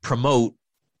topics, promote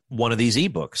one of these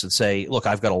ebooks and say, look,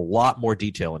 I've got a lot more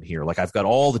detail in here. Like I've got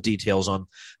all the details on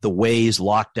the ways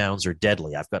lockdowns are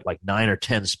deadly. I've got like 9 or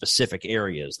 10 specific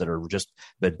areas that are just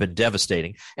been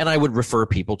devastating. And I would refer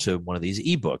people to one of these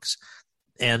ebooks.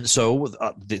 And so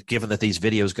given that these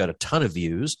videos got a ton of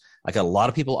views, I got a lot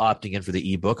of people opting in for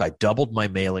the ebook. I doubled my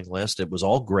mailing list. It was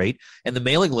all great. And the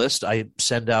mailing list I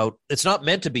send out, it's not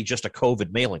meant to be just a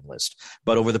COVID mailing list,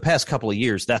 but over the past couple of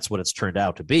years, that's what it's turned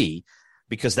out to be.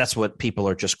 Because that's what people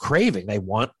are just craving. They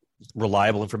want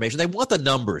reliable information. They want the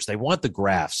numbers. They want the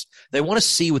graphs. They want to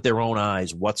see with their own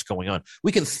eyes what's going on.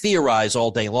 We can theorize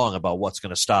all day long about what's going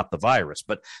to stop the virus,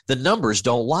 but the numbers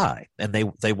don't lie, and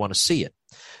they want to see it.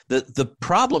 The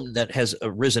problem that has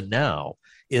arisen now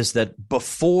is that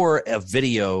before a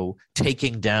video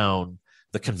taking down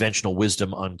the conventional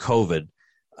wisdom on COVID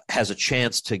has a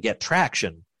chance to get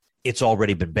traction, it's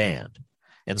already been banned.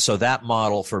 And so that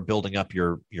model for building up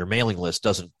your mailing list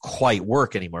doesn't quite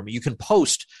work anymore. I mean, you can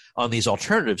post on these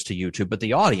alternatives to YouTube, but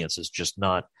the audience is just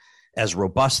not as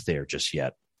robust there just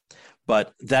yet.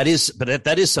 But that is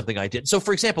something I did. So,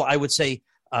 for example, I would say,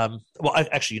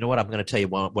 actually, you know what? I'm going to tell you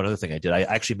one other thing I did. I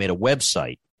actually made a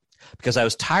website because I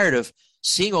was tired of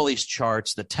seeing all these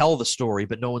charts that tell the story,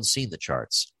 but no one's seen the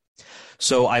charts.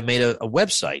 So I made a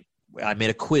website. I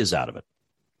made a quiz out of it.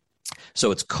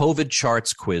 So it's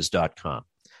covidchartsquiz.com.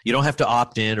 You don't have to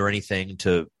opt in or anything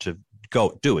to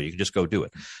go do it. You can just go do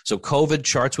it. So COVID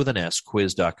charts with an S,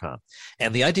 quiz.com.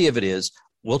 And the idea of it is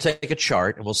we'll take a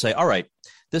chart and we'll say, all right,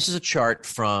 this is a chart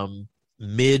from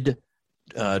mid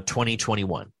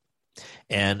 2021.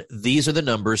 And these are the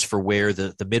numbers for where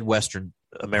the Midwestern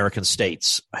American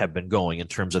states have been going in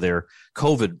terms of their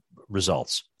COVID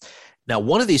results. Now,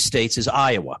 one of these states is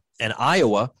Iowa, and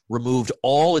Iowa removed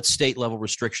all its state-level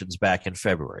restrictions back in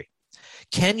February.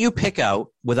 Can you pick out,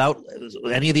 without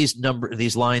any of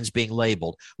these lines being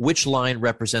labeled, which line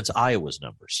represents Iowa's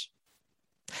numbers?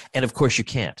 And, of course, you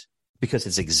can't, because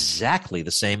it's exactly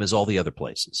the same as all the other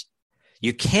places.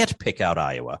 You can't pick out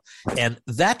Iowa. And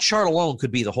that chart alone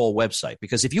could be the whole website,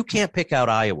 because if you can't pick out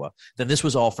Iowa, then this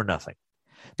was all for nothing.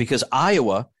 Because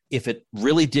Iowa, if it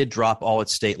really did drop all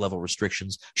its state-level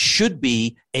restrictions, should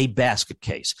be a basket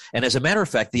case. And as a matter of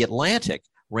fact, The Atlantic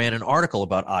ran an article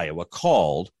about Iowa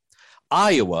called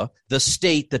Iowa, the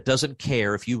state that doesn't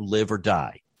care if you live or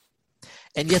die.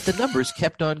 And yet the numbers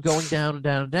kept on going down and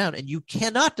down and down, and you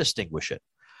cannot distinguish it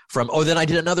from, then I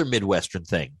did another Midwestern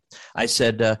thing. I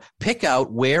said, pick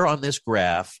out where on this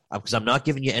graph, because I'm not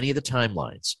giving you any of the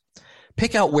timelines,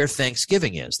 pick out where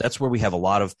Thanksgiving is. That's where we have a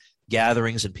lot of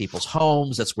gatherings in people's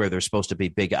homes. That's where there's supposed to be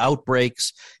big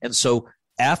outbreaks. And so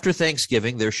after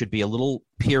Thanksgiving, there should be a little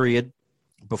period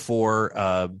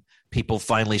before people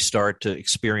finally start to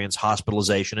experience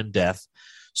hospitalization and death.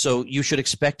 So you should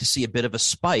expect to see a bit of a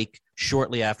spike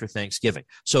shortly after Thanksgiving.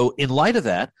 So in light of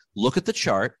that, look at the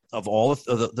chart of all of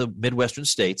the Midwestern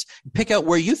states and pick out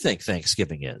where you think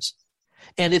Thanksgiving is.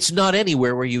 And it's not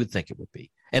anywhere where you would think it would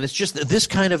be. And it's just that this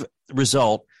kind of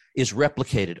result is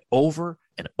replicated over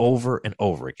and over and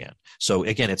over again. So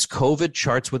again, it's COVID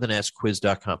charts with an S,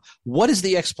 quiz.com. What is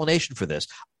the explanation for this?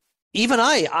 Even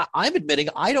I'm admitting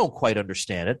I don't quite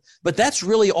understand it, but that's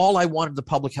really all I wanted the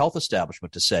public health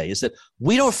establishment to say, is that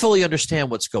we don't fully understand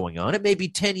what's going on. It may be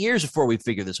 10 years before we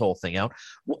figure this whole thing out.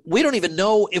 We don't even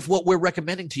know if what we're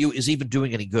recommending to you is even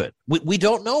doing any good. We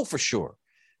don't know for sure.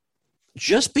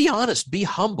 Just be honest, be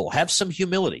humble, have some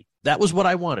humility. That was what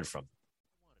I wanted from them.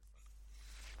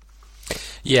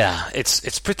 Yeah,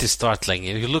 it's pretty startling.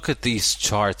 You look at these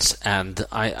charts, and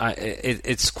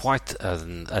it's quite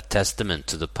a testament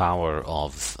to the power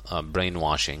of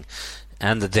brainwashing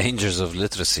and the dangers of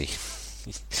literacy.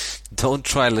 Don't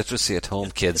try literacy at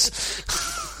home, kids.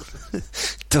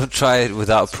 Don't try it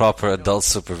without proper adult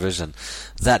supervision.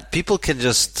 That people can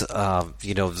just,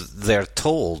 they're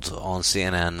told on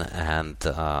CNN and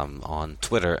on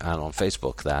Twitter and on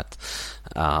Facebook that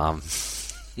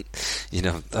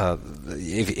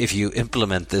if you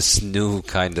implement this new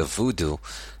kind of voodoo,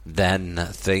 then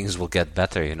things will get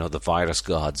better. The virus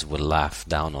gods will laugh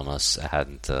down on us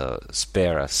and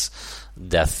spare us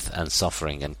death and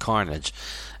suffering and carnage.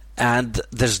 And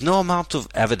there's no amount of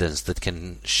evidence that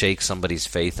can shake somebody's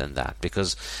faith in that,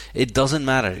 because it doesn't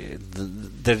matter.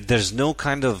 There's no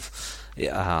kind of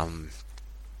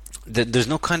there's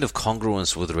no kind of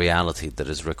congruence with reality that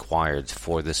is required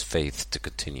for this faith to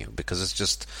continue, because it's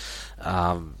just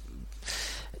as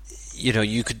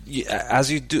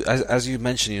you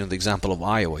mentioned, the example of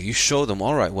Iowa, you show them,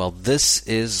 all right, well, this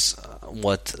is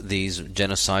what these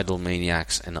genocidal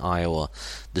maniacs in Iowa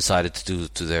decided to do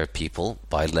to their people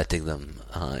by letting them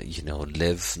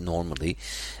live normally.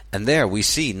 And there we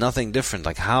see nothing different.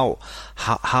 Like how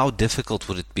difficult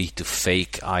would it be to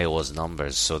fake Iowa's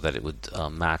numbers so that it would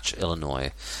match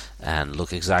Illinois and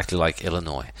look exactly like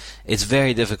Illinois? It's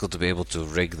very difficult to be able to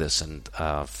rig this and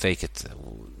fake it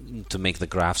to make the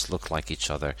graphs look like each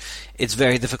other. It's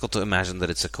very difficult to imagine that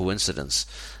it's a coincidence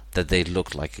that they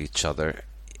look like each other,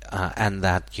 and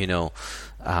that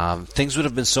things would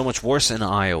have been so much worse in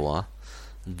Iowa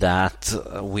that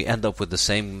we end up with the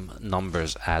same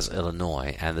numbers as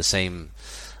Illinois and the same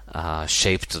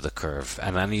shape to the curve.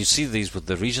 And then you see these with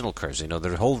the regional curves.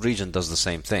 The whole region does the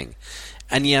same thing.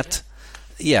 And yet,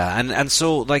 and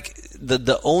so like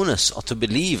the onus to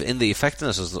believe in the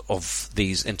effectiveness of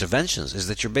these interventions is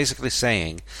that you're basically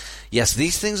saying, yes,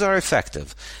 these things are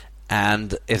effective,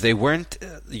 and if they weren't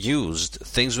used,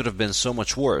 things would have been so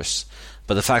much worse.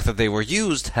 But the fact that they were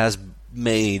used has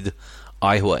made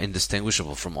Iowa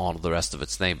indistinguishable from all of the rest of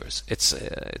its neighbors.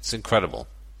 It's incredible.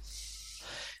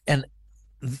 And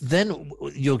then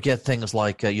you'll get things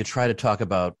like you try to talk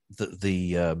about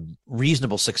the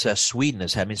reasonable success Sweden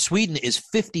has had. I mean, Sweden is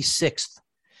 56th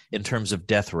in terms of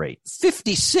death rate,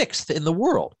 56th in the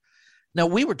world. Now,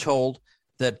 we were told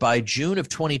that by June of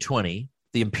 2020,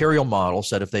 the imperial model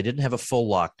said if they didn't have a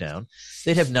full lockdown,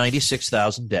 they'd have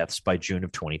 96,000 deaths by June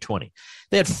of 2020.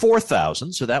 They had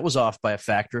 4,000, so that was off by a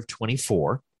factor of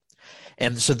 24.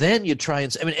 And so then you try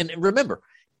and remember,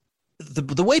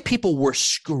 the way people were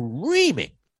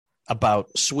screaming about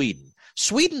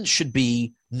Sweden should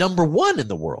be number one in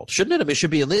the world, shouldn't it? I mean, it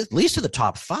should be at least in the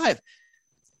top 5.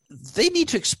 They need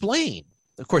to explain.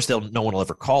 Of course, no one will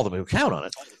ever call them who count on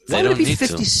it. Why would it be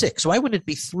 56? Why wouldn't it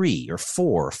be 3 or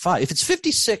 4 or 5? If it's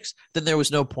 56, then there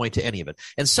was no point to any of it.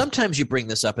 And sometimes you bring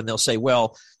this up and they'll say,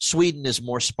 well, Sweden is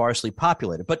more sparsely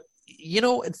populated. But,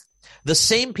 the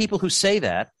same people who say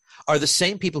that are the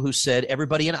same people who said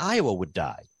everybody in Iowa would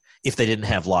die if they didn't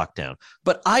have lockdown.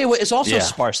 But Iowa is also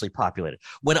sparsely populated.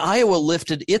 When Iowa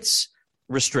lifted its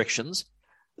restrictions,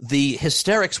 the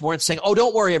hysterics weren't saying, oh,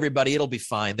 don't worry, everybody, it'll be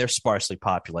fine. They're sparsely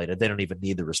populated. They don't even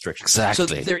need the restrictions. Exactly.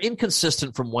 So they're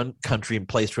inconsistent from one country and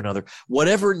place to another.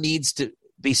 Whatever needs to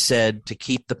be said to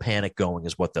keep the panic going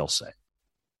is what they'll say.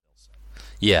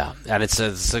 Yeah, and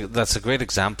that's a great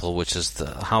example, which is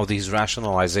how these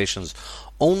rationalizations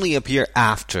only appear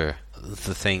after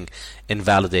the thing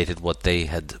invalidated what they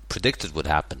had predicted would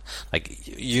happen. Like,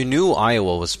 you knew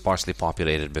Iowa was sparsely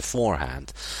populated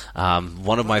beforehand.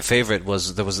 One of my favorite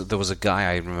was there was a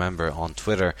guy I remember on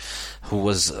Twitter who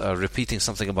was repeating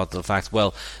something about the fact,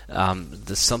 well,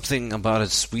 there's something about a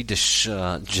Swedish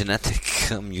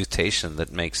genetic mutation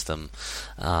that makes them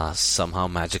somehow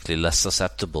magically less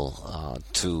susceptible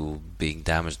to being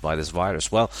damaged by this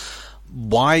virus. Well,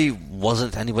 why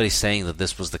wasn't anybody saying that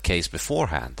this was the case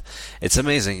beforehand? It's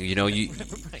amazing,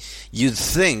 you'd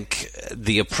think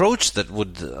the approach that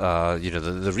would,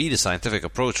 the really scientific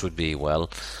approach would be, well,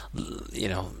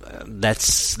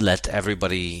 let's let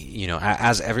everybody,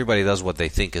 as everybody does what they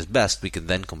think is best, we can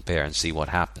then compare and see what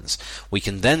happens. We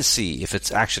can then see if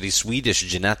it's actually Swedish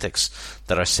genetics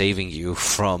that are saving you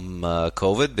from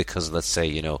COVID, because let's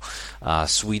say,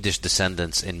 Swedish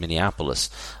descendants in Minneapolis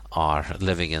are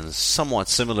living in somewhat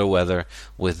similar weather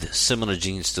with similar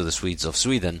genes to the Swedes of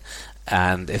Sweden,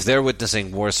 and if they're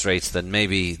witnessing worse rates, then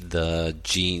maybe the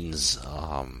genes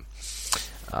don't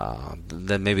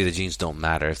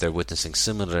matter. If they're witnessing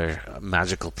similar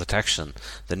magical protection,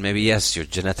 then maybe yes, your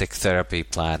genetic therapy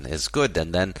plan is good,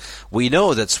 and then we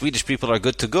know that Swedish people are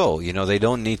good to go. They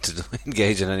don't need to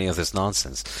engage in any of this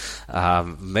nonsense.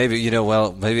 Maybe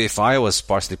if Iowa was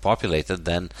sparsely populated,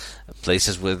 then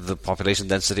places with the population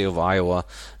density of Iowa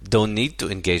don't need to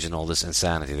engage in all this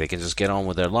insanity. They can just get on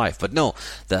with their life. But no,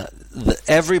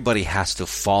 everybody has to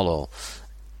follow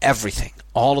everything,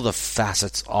 all of the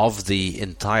facets of the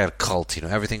entire cult,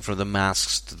 everything from the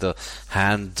masks to the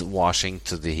hand washing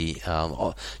to the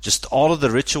just all of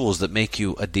the rituals that make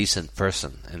you a decent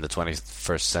person in the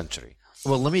 21st century.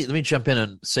 Well, let me jump in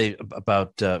and say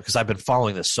about because I've been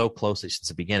following this so closely since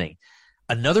the beginning.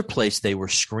 Another place they were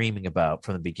screaming about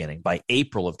from the beginning by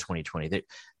April of 2020.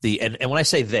 And when I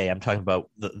say they, I'm talking about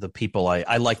the people.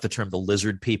 I like the term the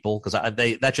lizard people because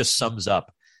that just sums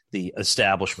up the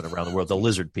establishment around the world. The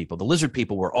lizard people. The lizard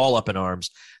people were all up in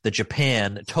arms that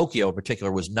Japan, Tokyo in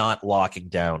particular, was not locking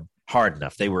down hard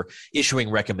enough. They were issuing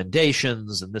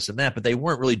recommendations and this and that, but they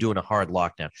weren't really doing a hard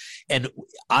lockdown. And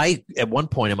at one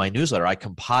point in my newsletter, I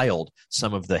compiled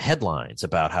some of the headlines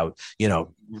about how,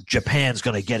 Japan's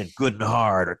going to get it good and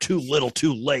hard, or too little,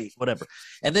 too late, whatever.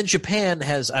 And then Japan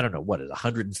has, I don't know, what is it,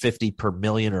 150 per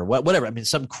million or whatever. I mean,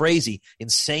 some crazy,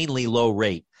 insanely low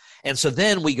rate. And so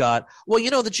then we got,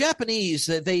 the Japanese,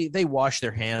 they wash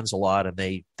their hands a lot and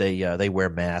they wear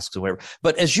masks and whatever.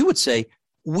 But as you would say,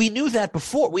 we knew that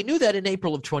before. We knew that in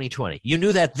April of 2020. You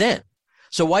knew that then.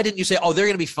 So why didn't you say, they're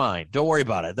going to be fine. Don't worry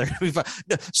about it. They're going to be fine.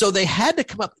 No. So they had to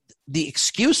come up. The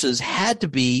excuses had to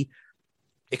be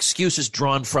excuses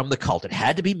drawn from the cult. It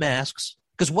had to be masks,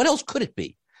 because what else could it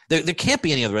be? There can't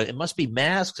be any other. It must be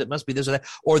masks. It must be this or that.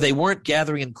 Or they weren't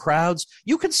gathering in crowds.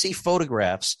 You can see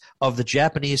photographs of the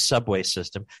Japanese subway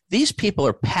system. These people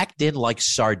are packed in like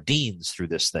sardines through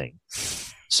this thing.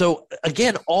 So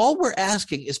again, all we're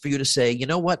asking is for you to say, you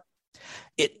know what?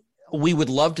 We would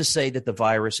love to say that the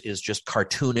virus is just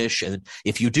cartoonish, and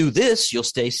if you do this, you'll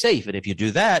stay safe, and if you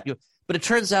do that, but it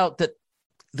turns out that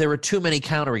there are too many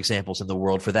counterexamples in the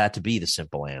world for that to be the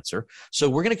simple answer. So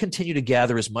we're going to continue to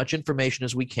gather as much information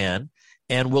as we can,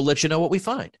 and we'll let you know what we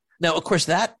find. Now, of course,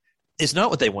 that is not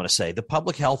what they want to say. The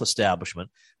public health establishment,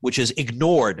 which is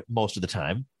ignored most of the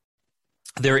time,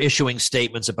 they're issuing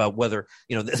statements about whether,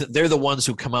 they're the ones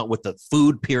who come out with the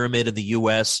food pyramid in the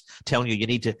U.S., telling you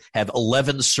need to have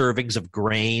 11 servings of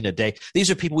grain a day. These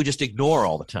are people we just ignore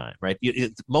all the time, right?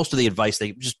 Most of the advice,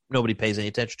 nobody pays any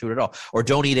attention to it at all. Or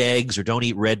don't eat eggs, or don't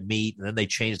eat red meat, and then they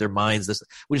change their minds.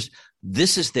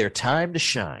 This is their time to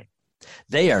shine.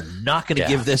 They are not going to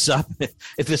give this up.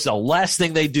 If it's the last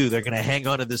thing they do, they're going to hang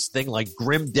on to this thing like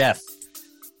grim death.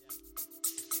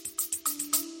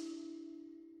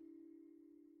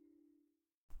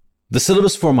 The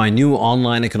syllabus for my new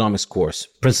online economics course,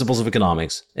 Principles of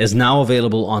Economics, is now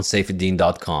available on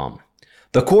saifedean.com.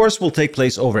 The course will take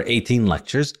place over 18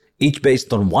 lectures, each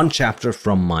based on one chapter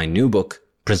from my new book,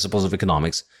 Principles of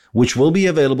Economics, which will be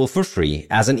available for free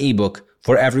as an ebook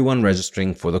for everyone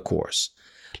registering for the course.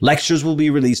 Lectures will be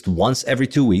released once every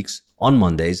 2 weeks on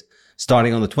Mondays,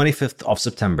 starting on the 25th of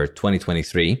September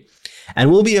 2023,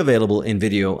 and will be available in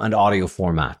video and audio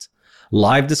format.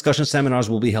 Live discussion seminars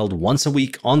will be held once a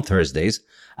week on Thursdays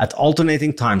at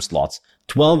alternating time slots,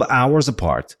 12 hours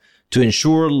apart, to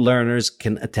ensure learners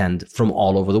can attend from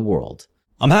all over the world.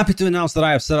 I'm happy to announce that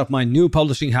I have set up my new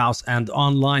publishing house and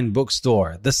online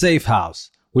bookstore, The Safe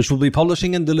House, which will be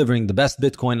publishing and delivering the best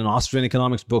Bitcoin and Austrian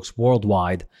economics books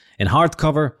worldwide in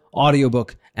hardcover,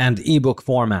 audiobook, and ebook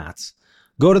formats.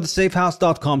 Go to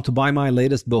thesafehouse.com to buy my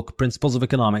latest book, Principles of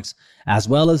Economics, as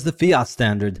well as the Fiat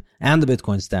Standard and the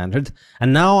Bitcoin Standard.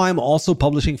 And now I'm also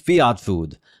publishing Fiat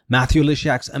Food, Matthew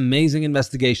Lysiak's amazing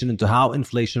investigation into how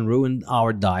inflation ruined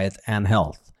our diet and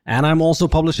health. And I'm also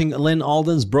publishing Lynn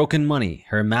Alden's Broken Money,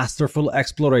 her masterful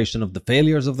exploration of the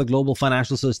failures of the global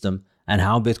financial system and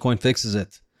how Bitcoin fixes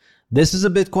it. This is a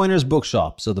Bitcoiner's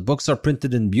bookshop, so the books are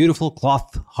printed in beautiful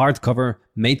cloth hardcover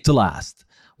made to last,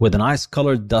 with an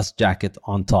ice-colored dust jacket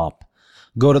on top.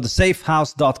 Go to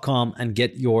thesafehouse.com and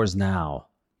get yours now.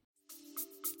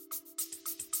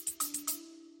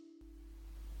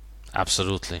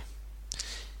 Absolutely.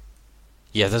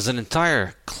 Yeah, there's an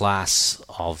entire class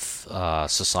of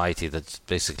society that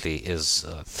basically is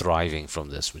thriving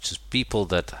from this, which is people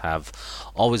that have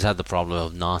always had the problem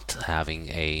of not having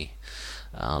a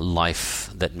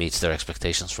life that meets their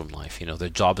expectations from life. Their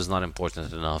job is not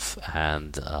important enough,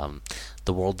 and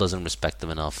the world doesn't respect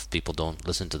them enough. People don't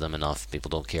listen to them enough. People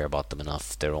don't care about them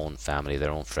enough, their own family,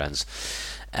 their own friends.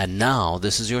 And now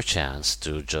this is your chance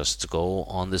to just go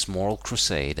on this moral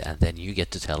crusade, and then you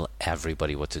get to tell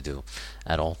everybody what to do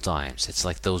at all times. It's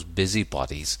like those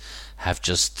busybodies have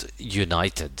just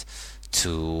united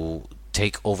to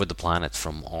take over the planet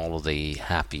from all of the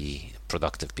happy,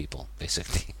 productive people.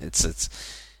 Basically, it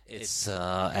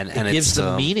gives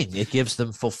them meaning. It gives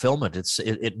them fulfillment.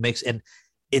 It makes, and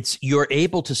you're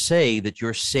able to say that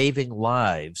you're saving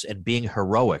lives and being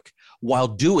heroic while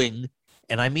doing,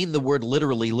 and I mean the word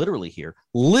literally here,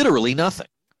 literally nothing.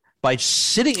 By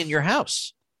sitting in your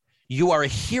house, you are a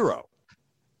hero.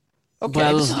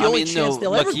 Okay, this is the only chance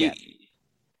they'll ever get.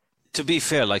 to be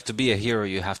fair, like to be a hero,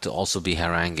 you have to also be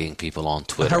haranguing people on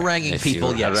Twitter. Haranguing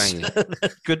people, yes.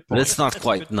 Good point. But it's not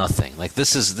quite nothing. Like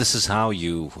this is how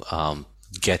you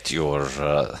get your.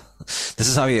 This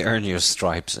is how you earn your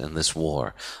stripes in this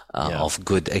war of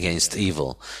good against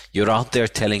evil. You're out there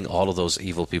telling all of those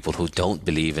evil people who don't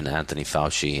believe in Anthony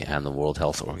Fauci and the World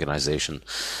Health Organization,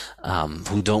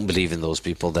 who don't believe in those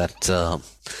people, that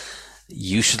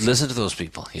you should listen to those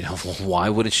people. You know, why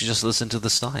wouldn't you just listen to the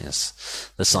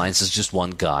science? The science is just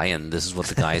one guy, and this is what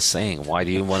the guy is saying. Why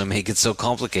do you want to make it so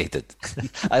complicated?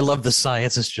 I love the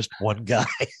science is just one guy.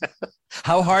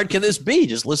 How hard can this be?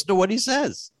 Just listen to what he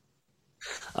says.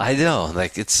 I know,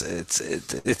 like it's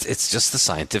just the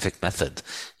scientific method.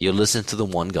 You listen to the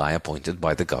one guy appointed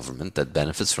by the government that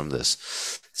benefits from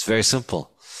this. It's very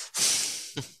simple.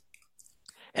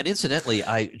 And incidentally,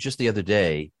 I just the other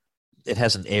day, it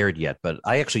hasn't aired yet, but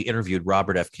I actually interviewed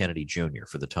Robert F. Kennedy Jr.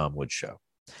 for the Tom Woods Show.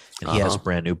 And he has a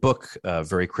brand new book,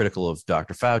 very critical of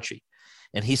Dr. Fauci.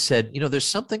 And he said, you know, there's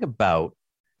something about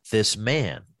this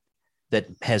man that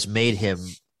has made him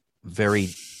very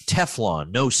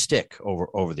Teflon, no stick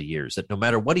over the years, that no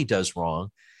matter what he does wrong,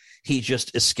 he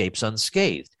just escapes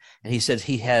unscathed. And he says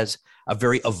he has a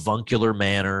very avuncular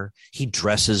manner. He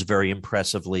dresses very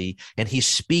impressively, and he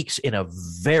speaks in a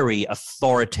very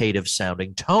authoritative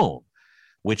sounding tone,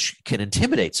 which can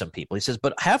intimidate some people. He says,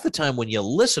 but half the time when you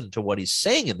listen to what he's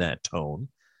saying in that tone,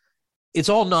 it's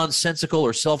all nonsensical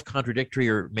or self-contradictory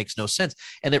or makes no sense.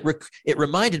 And it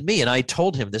reminded me, and I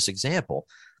told him this example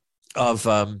of,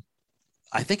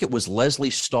 I think it was Leslie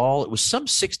Stahl. It was some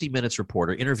 60 Minutes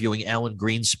reporter interviewing Alan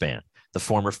Greenspan, the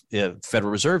former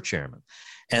Federal Reserve chairman.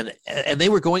 And they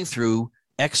were going through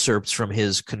excerpts from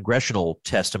his congressional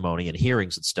testimony and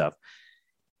hearings and stuff.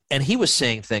 And he was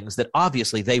saying things that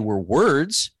obviously they were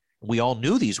words. We all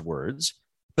knew these words,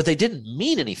 but they didn't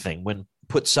mean anything when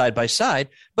put side by side.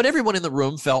 But everyone in the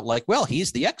room felt like, well,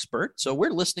 he's the expert, so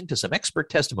we're listening to some expert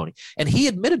testimony. And he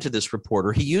admitted to this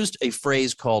reporter, he used a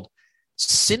phrase called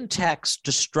syntax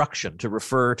destruction to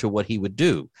refer to what he would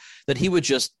do, that he would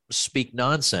just speak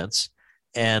nonsense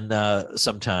and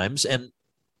sometimes, and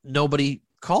nobody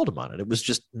called him on it. It was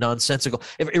just nonsensical.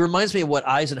 It reminds me of what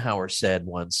Eisenhower said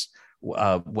once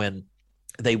when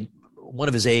one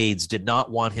of his aides did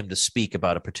not want him to speak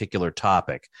about a particular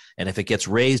topic. And if it gets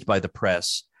raised by the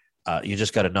press, you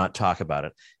just got to not talk about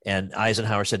it. And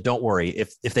Eisenhower said, don't worry,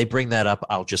 if they bring that up,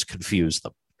 I'll just confuse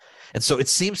them. And so it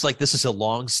seems like this is a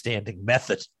long-standing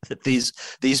method that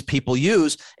these people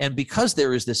use. And because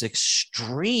there is this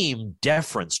extreme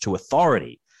deference to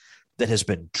authority that has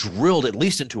been drilled at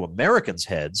least into Americans'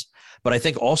 heads, but I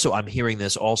think also I'm hearing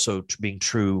this also being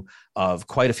true of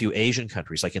quite a few Asian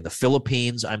countries. Like in the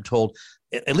Philippines, I'm told,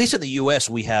 at least in the U.S.,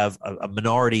 we have a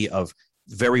minority of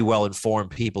very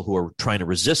well-informed people who are trying to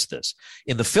resist this.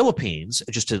 In the Philippines,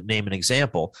 just to name an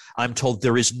example, I'm told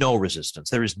there is no resistance.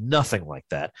 There is nothing like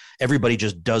that. Everybody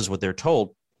just does what they're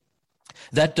told.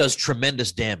 That does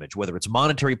tremendous damage, whether it's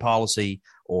monetary policy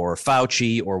or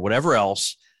Fauci or whatever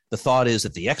else. The thought is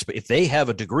that the expert, if they have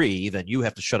a degree, then you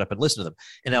have to shut up and listen to them.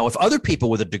 And now if other people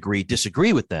with a degree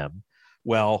disagree with them,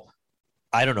 well,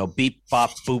 I don't know, beep,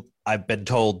 bop, boop, I've been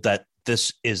told that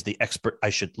this is the expert I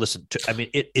should listen to. I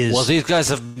mean, it is. Well, these guys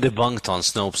have debunked on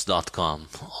Snopes.com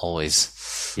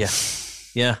always. Yeah.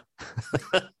 Yeah.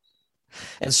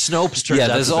 And Snopes turns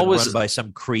out to be run by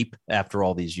some creep after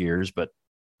all these years, but.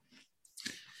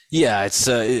 Yeah, it's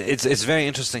very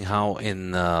interesting how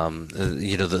in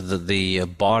the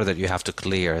bar that you have to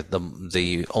clear,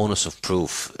 the onus of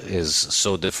proof is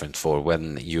so different for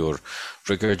when you're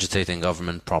regurgitating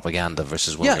government propaganda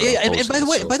versus when you're opposing. And by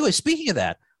the way, speaking of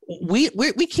that, we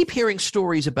keep hearing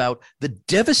stories about the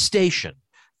devastation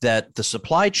that the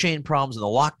supply chain problems and the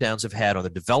lockdowns have had on the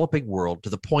developing world, to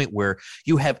the point where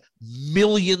you have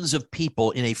millions of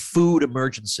people in a food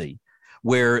emergency,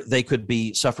 where they could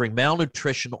be suffering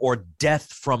malnutrition or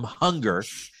death from hunger.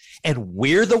 And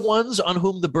we're the ones on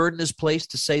whom the burden is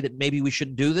placed to say that maybe we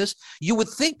shouldn't do this. You would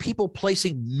think people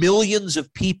placing millions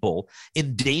of people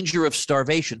in danger of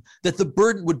starvation, that the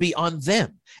burden would be on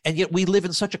them. And yet we live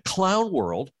in such a clown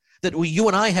world that you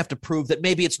and I have to prove that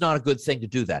maybe it's not a good thing to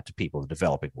do that to people in the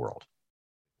developing world.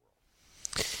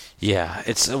 Yeah,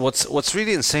 it's what's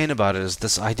really insane about it is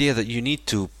this idea that you need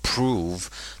to prove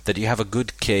that you have a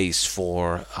good case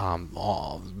for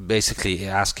basically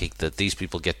asking that these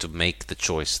people get to make the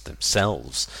choice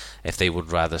themselves if they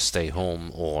would rather stay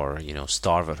home or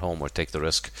starve at home or take the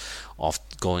risk of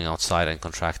going outside and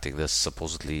contracting this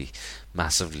supposedly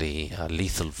massively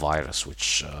lethal virus,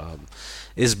 which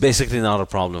is basically not a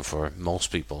problem for most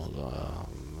people.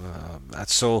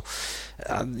 So,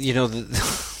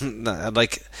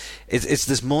 like it's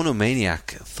this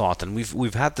monomaniac thought, and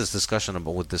we've had this discussion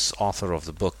about with this author of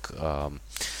the book, Paul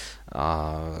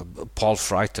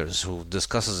Freiters, who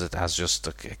discusses it as just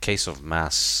a case of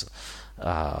mass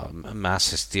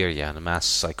hysteria and mass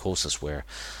psychosis, where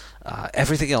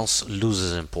everything else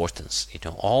loses importance.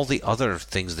 All the other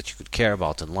things that you could care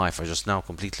about in life are just now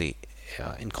completely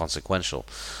inconsequential.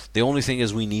 The only thing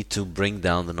is we need to bring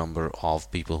down the number of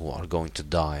people who are going to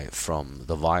die from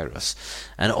the virus,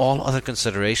 and all other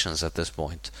considerations at this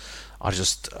point are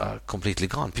just completely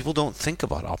gone. People don't think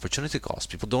about opportunity cost.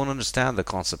 People don't understand the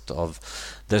concept of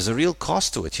there's a real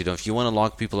cost to it. If you want to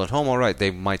lock people at home, all right,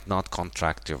 they might not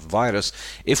contract your virus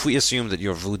if we assume that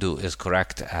your voodoo is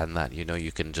correct and that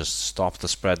you can just stop the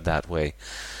spread that way.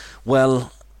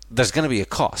 Well, there's going to be a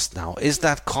cost. Now, is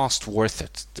that cost worth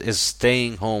it? Is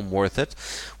staying home worth it?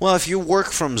 Well, if you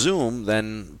work from Zoom,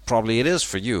 then probably it is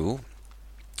for you,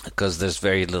 because there's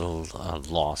very little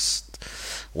loss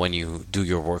when you do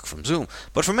your work from Zoom.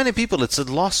 But for many people, it's a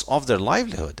loss of their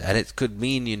livelihood, and it could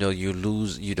mean you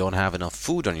don't have enough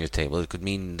food on your table. It could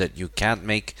mean that you can't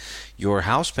make your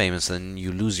house payments, and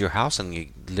you lose your house and you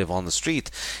live on the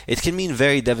street. It can mean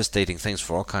very devastating things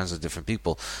for all kinds of different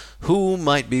people who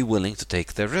might be willing to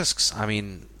take their risks. I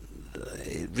mean,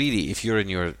 really, if you're in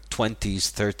your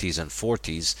 20s, 30s, and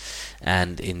 40s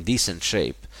and in decent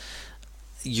shape,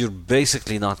 you're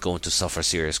basically not going to suffer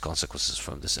serious consequences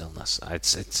from this illness.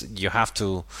 You have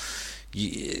to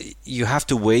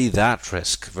weigh that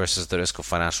risk versus the risk of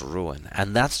financial ruin,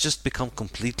 and that's just become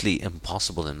completely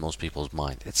impossible in most people's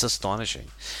mind. It's astonishing.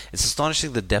 It's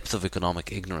astonishing the depth of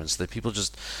economic ignorance, that people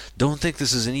just don't think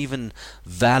this is an even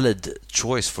valid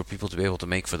choice for people to be able to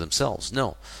make for themselves.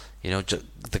 No,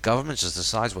 the government just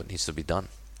decides what needs to be done.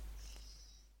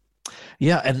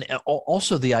 Yeah, and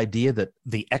also the idea that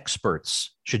the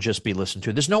experts should just be listened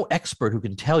to. There's no expert who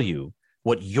can tell you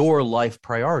what your life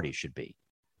priority should be.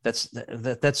 That's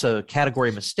a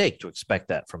category mistake to expect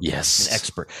that from an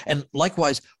expert. And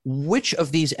likewise, which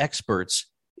of these experts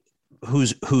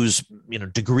whose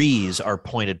degrees are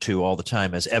pointed to all the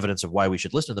time as evidence of why we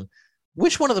should listen to them,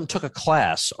 which one of them took a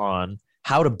class on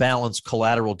how to balance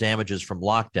collateral damages from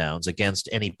lockdowns against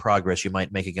any progress you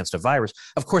might make against a virus?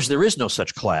 Of course, there is no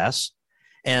such class.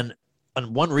 And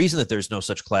one reason that there's no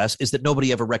such class is that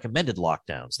nobody ever recommended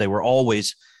lockdowns. They were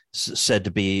always said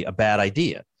to be a bad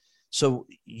idea. So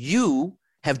you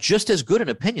have just as good an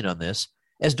opinion on this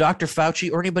as Dr.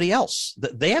 Fauci or anybody else.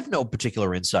 They have no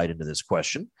particular insight into this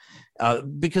question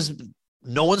because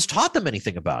no one's taught them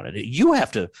anything about it. You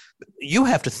have to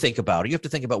think about it. You have to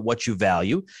think about what you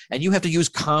value, and you have to use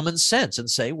common sense and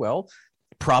say, well,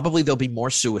 probably there'll be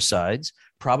more suicides.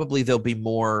 Probably there'll be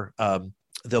more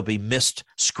there'll be missed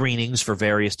screenings for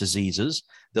various diseases.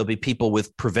 There'll be people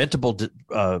with preventable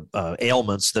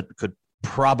ailments that could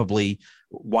probably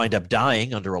wind up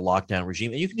dying under a lockdown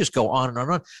regime. And you can just go on and on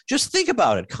and on. Just think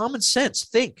about it. Common sense.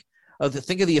 Think of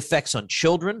the effects on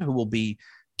children who will be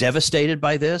devastated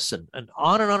by this, and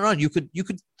on and on and on. You could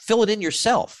fill it in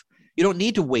yourself. You don't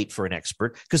need to wait for an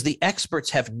expert, because the experts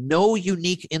have no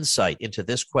unique insight into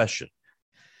this question.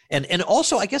 And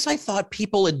also, I guess I thought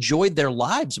people enjoyed their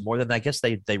lives more than I guess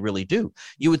they really do.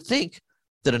 You would think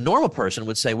that a normal person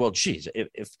would say, well, geez,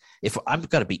 if I'm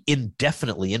going to be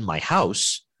indefinitely in my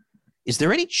house, is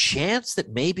there any chance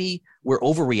that maybe we're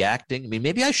overreacting? I mean,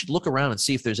 maybe I should look around and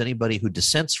see if there's anybody who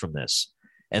dissents from this.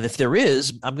 And if there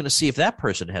is, I'm going to see if that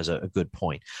person has a good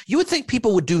point. You would think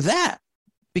people would do that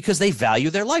because they value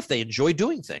their life. They enjoy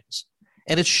doing things.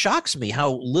 And it shocks me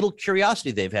how little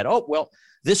curiosity they've had. Oh, well,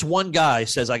 this one guy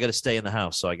says I got to stay in the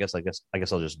house, so I guess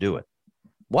I'll just do it.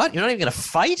 What? You're not even going to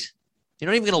fight? You're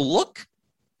not even going to look?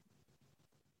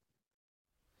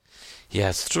 Yeah,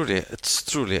 it's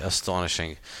truly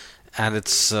astonishing, and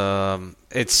it's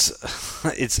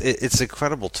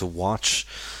incredible to watch.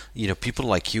 People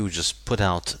like you just put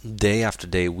out day after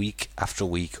day, week after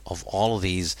week of all of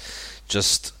these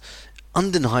just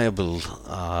undeniable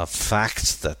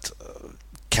facts that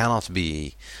cannot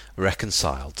be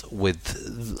reconciled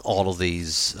with all of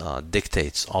these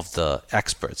dictates of the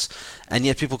experts, and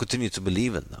yet people continue to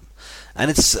believe in them. And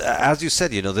it's, as you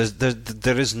said,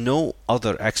 there is no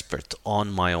other expert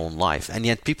on my own life, and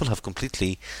yet people have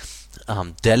completely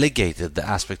delegated the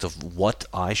aspect of what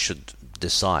I should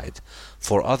decide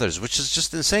for others, which is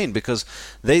just insane, because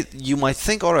you might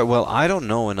think, all right, well, I don't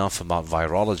know enough about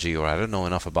virology, or I don't know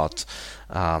enough about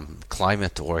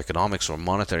climate or economics or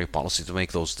monetary policy to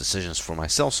make those decisions for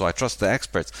myself, so I trust the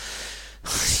experts.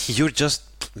 You're just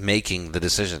making the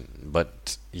decision,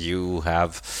 but you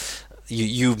have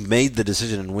you've made the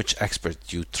decision in which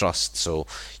expert you trust. So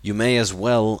you may as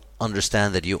well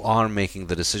understand that you are making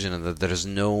the decision and that there is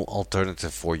no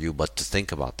alternative for you but to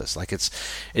think about this. Like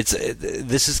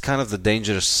this is kind of the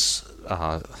dangerous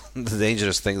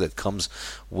thing that comes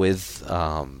with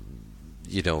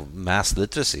mass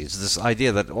literacy. It's this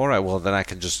idea that, all right, well, then I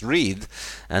can just read,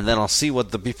 and then I'll see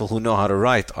what the people who know how to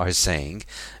write are saying,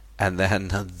 and then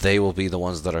they will be the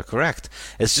ones that are correct.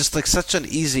 It's just like such an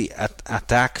easy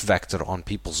attack vector on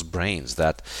people's brains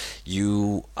that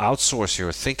you outsource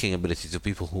your thinking ability to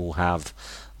people who have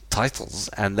titles,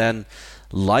 and then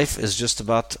life is just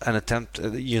about an attempt.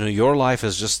 Your life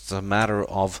is just a matter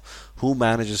of who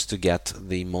manages to get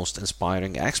the most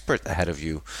inspiring expert ahead of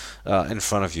you, in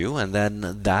front of you, and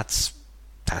then that's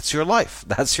your life.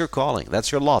 That's your calling. That's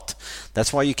your lot.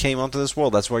 That's why you came onto this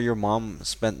world. That's why your mom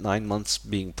spent 9 months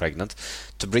being pregnant,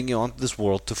 to bring you onto this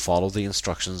world to follow the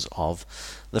instructions of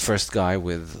the first guy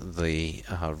with the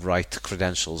right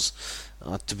credentials,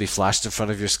 to be flashed in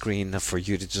front of your screen for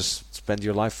you to just spend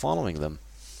your life following them.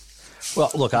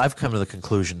 Well, look, I've come to the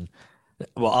conclusion.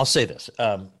 Well, I'll say this.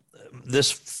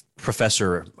 This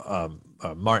professor,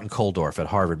 Martin Kulldorff at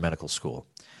Harvard Medical School,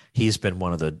 he's been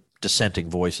one of the dissenting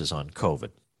voices on COVID.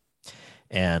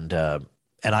 And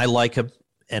I like him,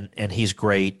 and he's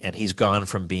great. And he's gone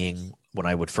from being, when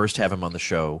I would first have him on the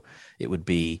show, it would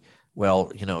be,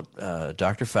 well,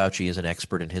 Dr. Fauci is an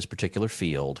expert in his particular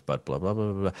field, but blah, blah,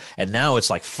 blah, blah. And now it's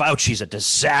like, Fauci's a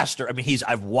disaster. I mean,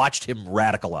 I've watched him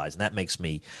radicalize, and that makes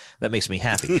me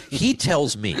happy. He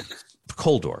tells me,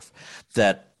 Kulldorff,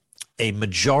 that a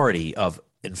majority of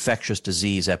infectious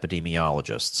disease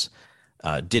epidemiologists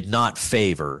did not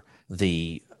favor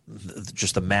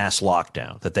just the mass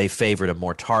lockdown, that they favored a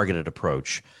more targeted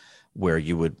approach where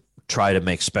you would try to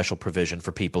make special provision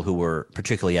for people who were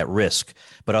particularly at risk,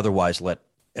 but otherwise let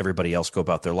everybody else go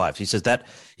about their lives. He said,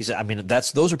 I mean,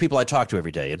 those are people I talk to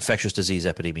every day, infectious disease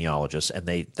epidemiologists, and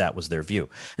that was their view.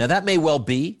 Now, that may well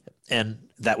be, and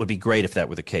that would be great if that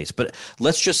were the case. But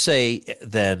let's just say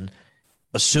then,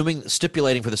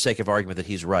 stipulating for the sake of argument that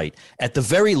he's right, at the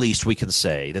very least we can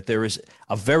say that there is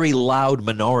a very loud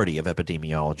minority of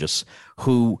epidemiologists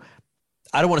who,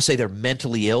 I don't want to say they're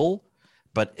mentally ill,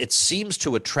 but it seems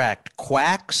to attract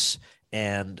quacks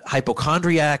and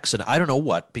hypochondriacs and I don't know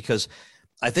what, because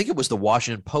I think it was the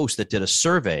Washington Post that did a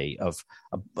survey of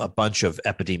a bunch of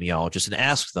epidemiologists and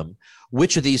asked them,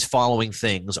 which of these following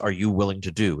things are you willing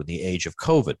to do in the age of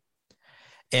COVID?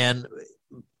 And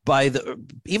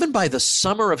even by the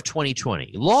summer of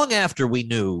 2020, long after we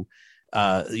knew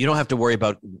you don't have to worry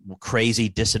about crazy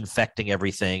disinfecting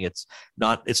everything, it's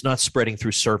not spreading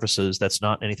through surfaces, that's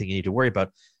not anything you need to worry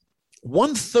about.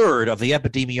 1/3 of the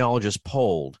epidemiologists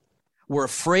polled were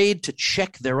afraid to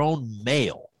check their own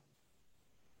mail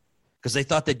because they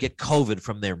thought they'd get COVID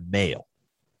from their mail.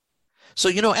 So,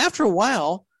 after a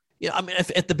while, I mean,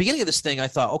 at the beginning of this thing, I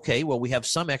thought, okay, well, we have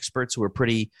some experts who are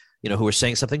pretty, who are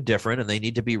saying something different, and they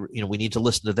need to be, we need to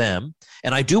listen to them.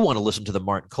 And I do want to listen to the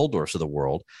Martin Kulldorffs of the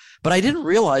world. But I didn't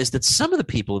realize that some of the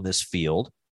people in this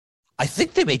field, I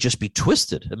think they may just be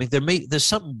twisted. I mean, there's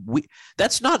something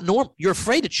that's not normal. You're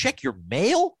afraid to check your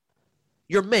mail?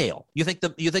 Your mail. You think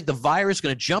the virus is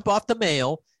going to jump off the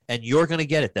mail and you're going to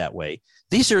get it that way.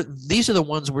 These are the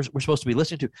ones we're supposed to be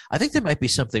listening to. I think there might be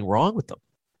something wrong with them.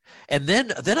 And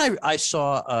then I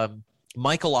saw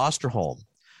Michael Osterholm,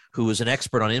 who is an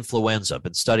expert on influenza,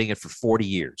 been studying it for 40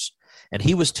 years. And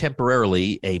he was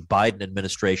temporarily a Biden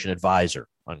administration advisor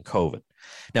on COVID.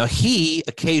 Now, he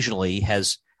occasionally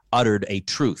has uttered a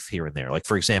truth here and there. Like,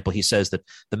 for example, he says that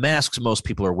the masks most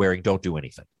people are wearing don't do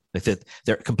anything.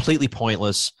 They're completely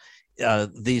pointless.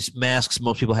 These masks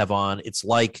most people have on, it's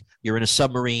like you're in a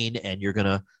submarine and you're going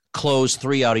to close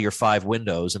 3 out of your 5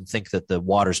 windows and think that the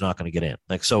water's not going to get in.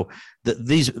 Like, so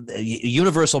these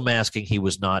universal masking, he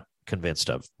was not convinced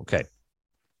of. Okay.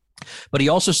 But he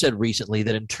also said recently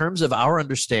that in terms of our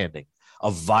understanding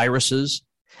of viruses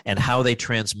and how they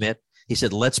transmit, he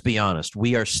said, let's be honest,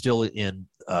 we are still in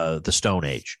the Stone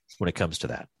Age when it comes to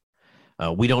that.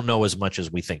 We don't know as much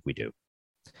as we think we do.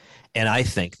 And I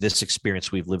think this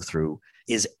experience we've lived through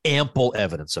is ample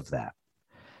evidence of that.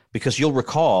 Because you'll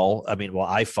recall,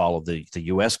 I followed the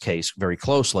U.S. case very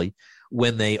closely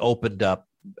when they opened up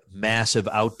massive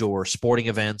outdoor sporting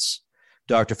events.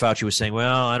 Dr. Fauci was saying,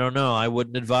 well, I don't know, I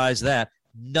wouldn't advise that.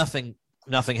 Nothing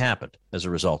happened as a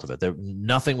result of it.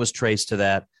 Nothing was traced to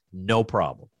that, no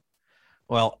problem.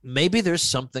 Well, maybe there's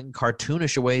something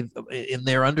cartoonish away in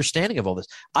their understanding of all this.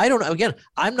 I don't know. Again,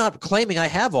 I'm not claiming I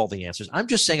have all the answers. I'm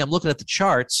just saying I'm looking at the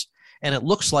charts, and it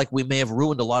looks like we may have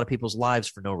ruined a lot of people's lives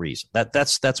for no reason.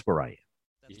 That's where I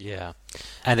am. Yeah.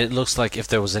 And it looks like if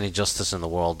there was any justice in the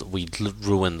world, we'd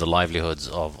ruin the livelihoods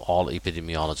of all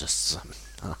epidemiologists.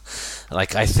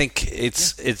 Like I think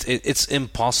it's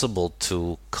impossible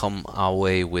to come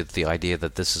away with the idea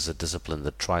that this is a discipline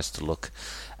that tries to look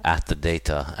at the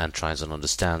data and tries and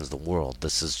understands the world.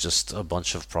 This is just a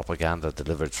bunch of propaganda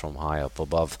delivered from high up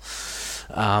above.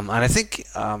 And I think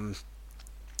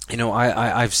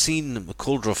I've seen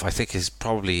Kuldorf. I think is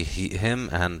probably him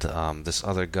and this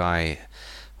other guy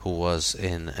who was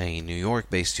in a New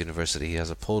York-based university. He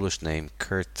has a Polish name,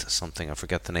 Kurt something, I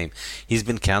forget the name. He's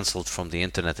been cancelled from the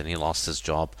internet and he lost his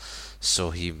job,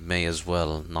 so he may as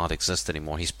well not exist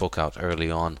anymore. He spoke out early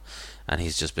on, and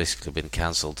he's just basically been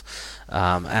cancelled.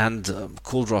 And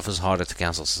Kuldorf is harder to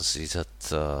cancel since he's at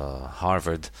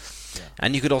Harvard. Yeah.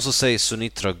 And you could also say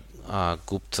Sunitra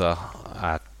Gupta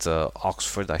at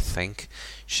Oxford, I think.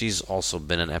 She's also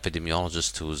been an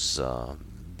epidemiologist who's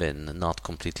been not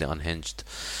completely unhinged.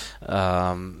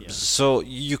 So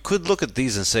you could look at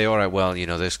these and say, all right, well,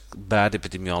 there's bad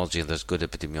epidemiology and there's good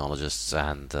epidemiologists,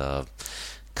 and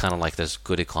kind of like there's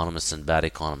good economists and bad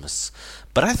economists.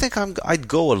 But I think I'd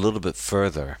go a little bit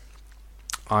further.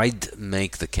 I'd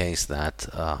make the case that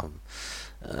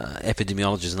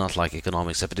epidemiology is not like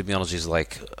economics. Epidemiology is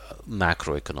like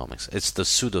macroeconomics. It's the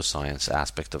pseudoscience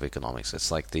aspect of economics. It's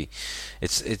like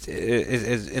it's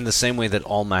in the same way that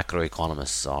all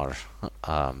macroeconomists are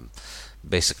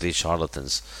basically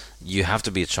charlatans. You have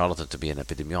to be a charlatan to be an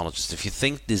epidemiologist. If you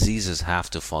think diseases have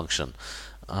to function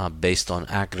based on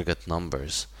aggregate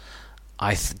numbers,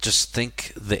 I just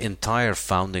think the entire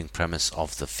founding premise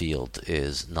of the field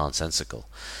is nonsensical.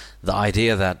 The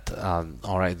idea that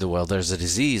all right, well, there's a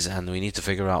disease and we need to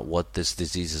figure out what this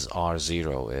disease's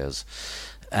R0 is,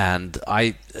 and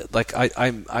I've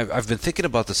been thinking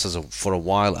about this for a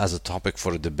while as a topic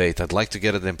for a debate. I'd like to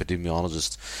get an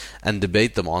epidemiologist and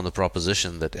debate them on the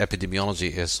proposition that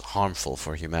epidemiology is harmful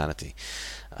for humanity,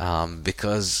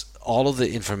 because all of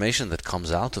the information that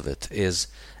comes out of it is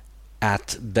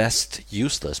at best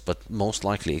useless, but most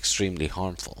likely extremely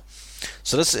harmful.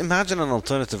 So let's imagine an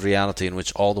alternative reality in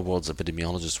which all the world's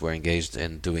epidemiologists were engaged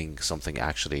in doing something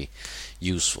actually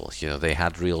useful. They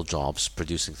had real jobs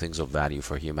producing things of value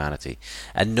for humanity,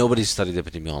 and nobody studied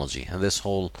epidemiology. And this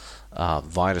whole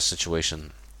virus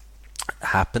situation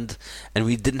happened, and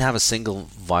we didn't have a single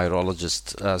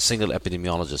single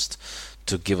epidemiologist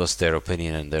to give us their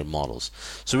opinion and their models.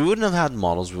 So we wouldn't have had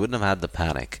models, we wouldn't have had the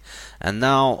panic. And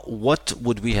now, what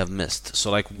would we have missed?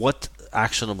 So, like, what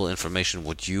actionable information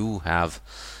would you have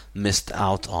missed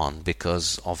out on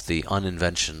because of the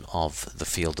uninvention of the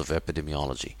field of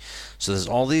epidemiology? So there's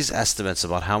all these estimates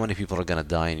about how many people are going to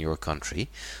die in your country.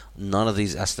 None of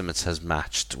these estimates has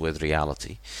matched with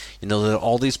reality. There are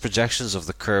all these projections of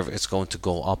the curve. It's going to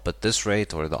go up at this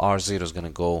rate, or the R0 is going to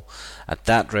go at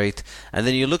that rate. And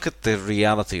then you look at the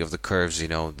reality of the curves.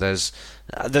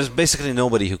 There's basically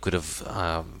nobody who could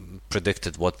have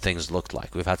predicted what things looked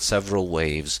like. We've had several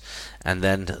waves, and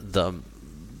then the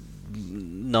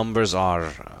numbers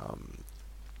are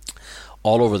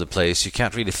all over the place. You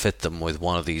can't really fit them with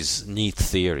one of these neat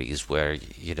theories where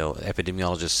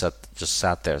epidemiologists just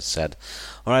sat there and said,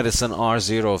 all right, it's an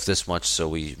R0 of this much, so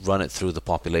we run it through the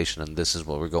population and this is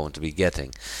what we're going to be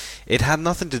getting. It had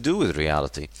nothing to do with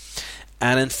reality.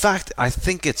 And in fact, I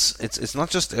think it's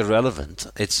not just irrelevant,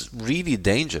 it's really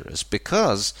dangerous,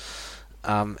 because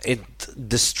it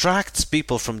distracts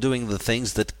people from doing the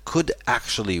things that could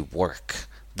actually work.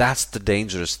 That's the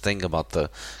dangerous thing about the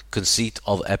conceit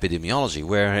of epidemiology,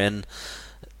 wherein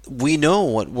we know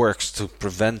what works to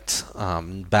prevent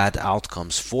bad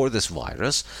outcomes for this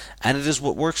virus, and it is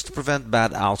what works to prevent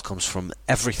bad outcomes from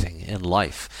everything in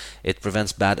life. It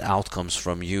prevents bad outcomes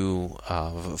from you,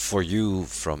 from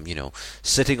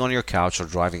sitting on your couch or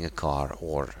driving a car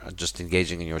or just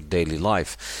engaging in your daily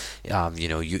life.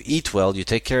 You eat well, you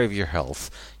take care of your health,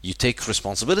 you take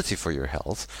responsibility for your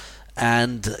health,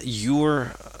 and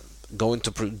you're going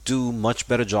to do much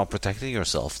better job protecting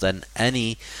yourself than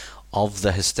any of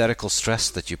the hysterical stress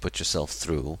that you put yourself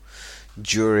through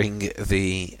during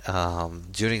the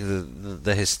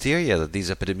hysteria that these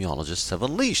epidemiologists have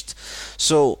unleashed.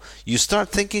 So you start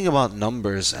thinking about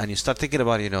numbers, and you start thinking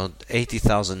about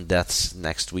 80,000 deaths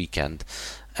next weekend,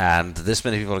 and this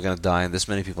many people are going to die, and this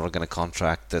many people are going to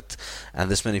contract it, and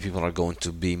this many people are going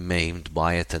to be maimed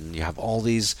by it, and you have all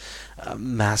these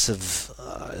massive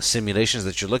simulations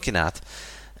that you're looking at.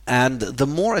 And the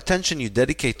more attention you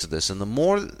dedicate to this, and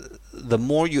the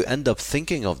more you end up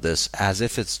thinking of this as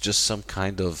if it's just some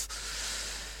kind of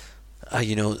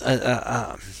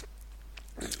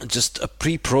just a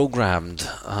pre-programmed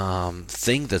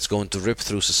thing that's going to rip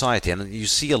through society. And you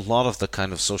see a lot of the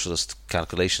kind of socialist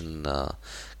calculation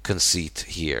conceit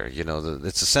here.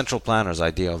 It's a central planner's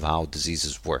idea of how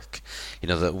diseases work.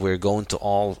 That we're going to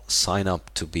all sign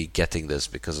up to be getting this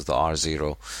because of the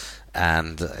R0,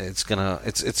 and it's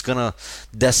gonna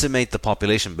decimate the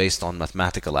population based on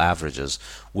mathematical averages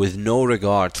with no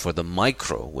regard for the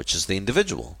micro, which is the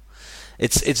individual.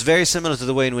 It's very similar to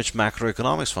the way in which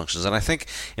macroeconomics functions, and I think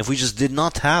if we just did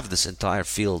not have this entire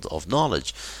field of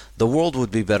knowledge, the world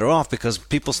would be better off, because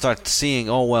people start seeing,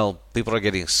 oh well, people are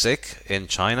getting sick in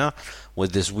China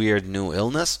with this weird new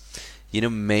illness.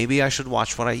 Maybe I should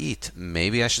watch what I eat.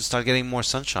 Maybe I should start getting more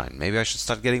sunshine. Maybe I should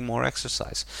start getting more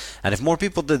exercise. And if more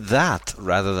people did that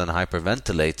rather than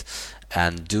hyperventilate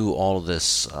and do all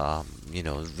this,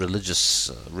 religious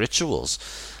rituals,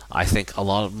 I think a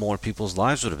lot more people's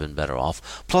lives would have been better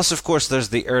off. Plus, of course, there's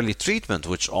the early treatment,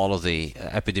 which all of the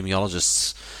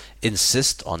epidemiologists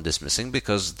insist on dismissing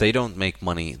because they don't make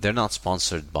money. They're not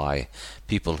sponsored by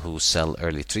people who sell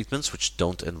early treatments, which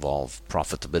don't involve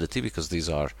profitability, because these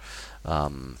are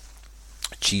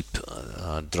cheap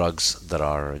drugs that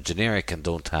are generic and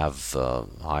don't have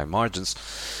high margins.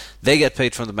 They get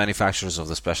paid from the manufacturers of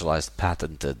the specialized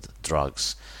patented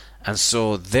drugs. And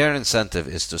so their incentive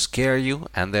is to scare you,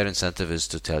 and their incentive is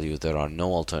to tell you there are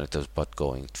no alternatives but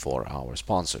going for our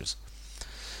sponsors.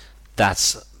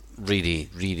 That's really,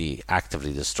 really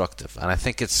actively destructive. And I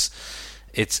think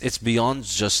it's beyond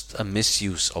just a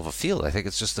misuse of a field. I think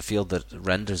it's just a field that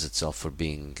renders itself for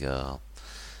being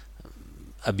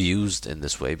abused in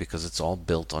this way, because it's all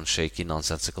built on shaky,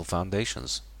 nonsensical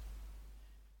foundations.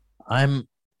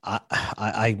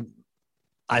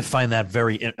 I find that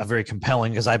very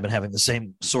compelling, because I've been having the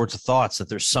same sorts of thoughts, that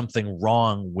there's something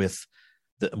wrong with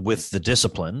the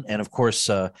discipline. And of course,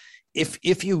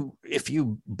 if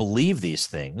you believe these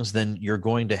things, then you're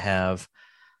going to have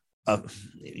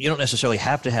you don't necessarily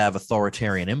have to have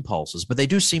authoritarian impulses, but they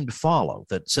do seem to follow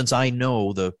that. Since I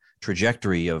know the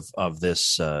trajectory of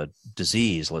this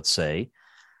disease, let's say,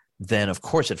 then of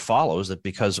course it follows that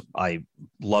because I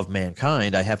love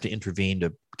mankind, I have to intervene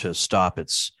to stop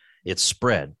its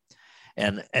spread.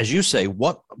 And as you say,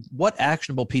 what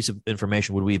actionable piece of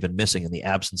information would we have been missing in the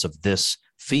absence of this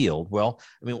field? Well,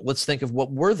 I mean, let's think of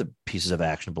what were the pieces of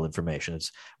actionable information.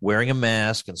 It's wearing a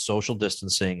mask and social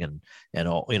distancing and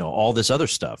all this other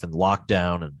stuff, and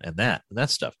lockdown and that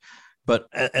stuff. But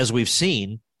as we've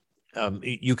seen,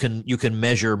 you can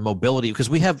measure mobility, because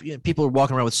we have people are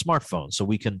walking around with smartphones, so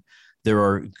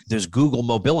there's Google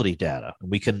mobility data,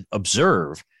 and we can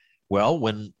observe, well,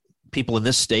 when people in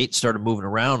this state started moving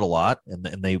around a lot,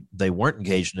 and they weren't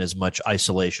engaged in as much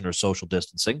isolation or social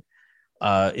distancing.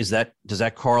 Does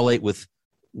that correlate with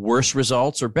worse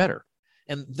results or better?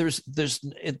 And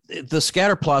the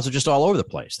scatter plots are just all over the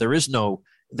place.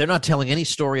 They're not telling any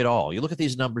story at all. You look at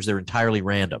these numbers; they're entirely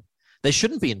random. They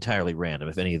shouldn't be entirely random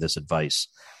if any of this advice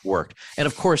worked. And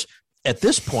of course, at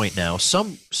this point now,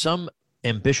 some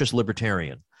ambitious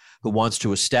libertarian who wants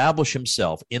to establish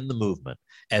himself in the movement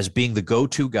as being the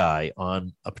go-to guy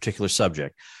on a particular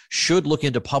subject should look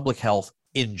into public health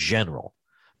in general,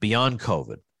 beyond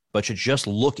COVID, but should just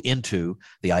look into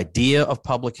the idea of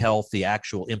public health, the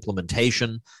actual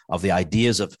implementation of the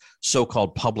ideas of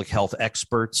so-called public health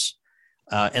experts,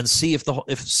 and see if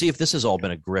this has all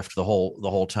been a grift the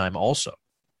whole time also.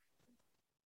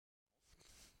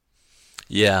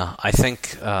 Yeah, I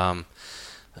think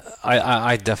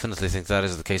I definitely think that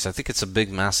is the case. I think it's a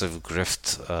big, massive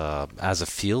grift as a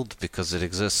field, because it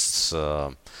exists.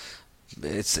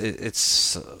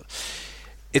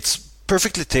 It's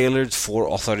perfectly tailored for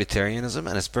authoritarianism,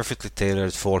 and it's perfectly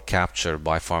tailored for capture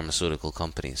by pharmaceutical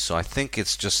companies. So I think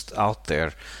it's just out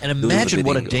there. And imagine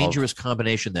what a dangerous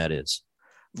combination that is.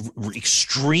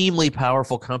 Extremely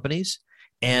powerful companies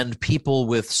and people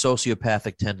with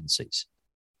sociopathic tendencies.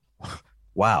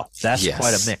 Wow, that's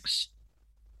quite a mix.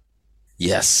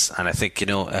 Yes, and I think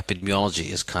epidemiology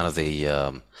is kind of it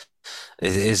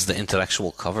is the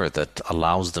intellectual cover that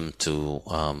allows them to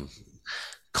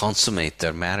consummate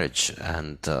their marriage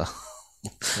and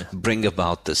bring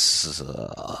about this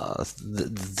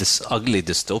ugly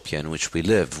dystopia in which we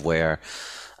live, where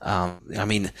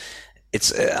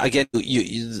it's again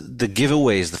the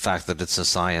giveaway is the fact that it's a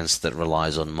science that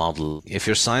relies on model. If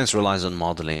your science relies on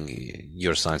modeling,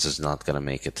 your science is not going to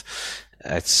make it.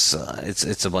 It's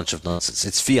a bunch of nonsense.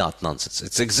 It's fiat nonsense.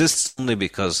 It exists only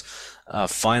because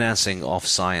financing of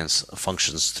science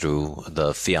functions through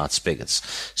the fiat spigots.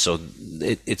 So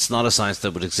it's not a science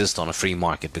that would exist on a free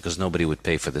market because nobody would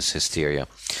pay for this hysteria.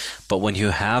 But when you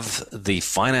have the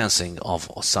financing of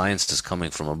sciences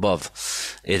coming from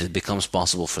above, it becomes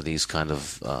possible for these kind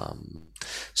of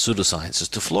pseudosciences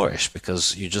to flourish,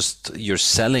 because you're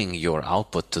selling your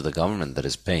output to the government that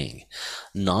is paying,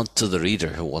 not to the reader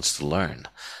who wants to learn.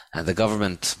 And the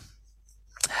government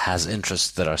has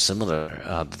interests that are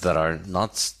similar, that are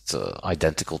not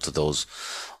identical to those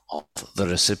of the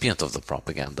recipient of the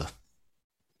propaganda.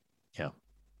 Yeah,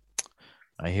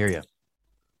 I hear you.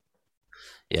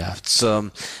 Yeah, it's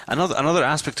another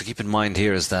aspect to keep in mind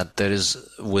here is that there is,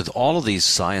 with all of these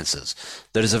sciences,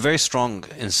 there is a very strong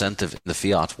incentive in the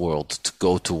fiat world to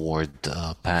go toward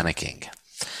panicking.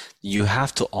 You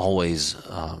have to always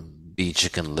be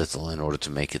Chicken Little in order to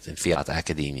make it in fiat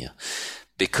academia,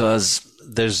 because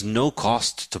there's no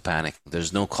cost to panic.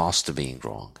 There's no cost to being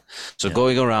wrong. So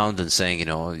going around and saying,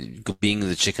 being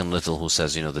the Chicken Little who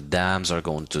says, the dams are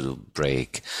going to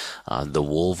break, the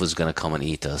wolf is going to come and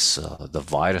eat us, the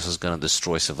virus is going to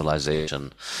destroy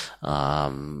civilization,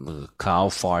 cow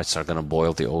farts are going to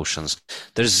boil the oceans.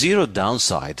 There's zero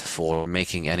downside for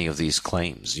making any of these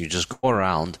claims. You just go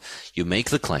around, you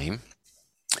make the claim,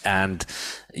 and,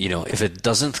 if it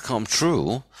doesn't come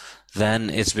true, then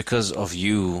it's because of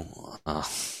you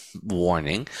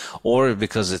warning, or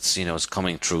because it's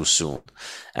coming true soon.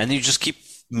 And you just keep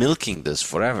milking this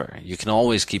forever. You can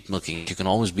always keep milking. You can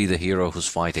always be the hero who's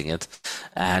fighting it,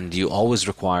 and you always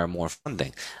require more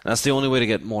funding. And that's the only way to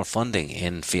get more funding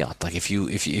in fiat. Like if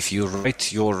you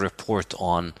write your report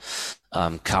on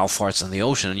cow farts in the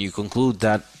ocean, and you conclude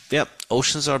that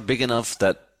oceans are big enough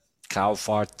that cow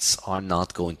farts are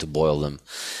not going to boil them.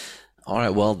 All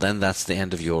right, well, then that's the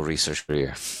end of your research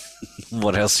career.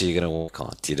 What else are you going to work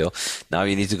on? Now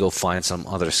you need to go find some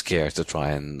other scare to try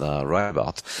and write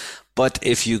about. But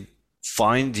if you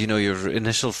find, your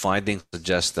initial findings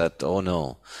suggest that, oh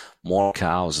no, more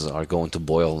cows are going to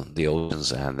boil the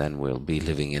oceans, and then we'll be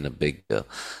living in a big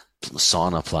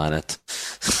sauna planet,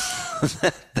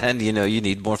 then, you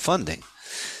need more funding.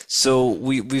 So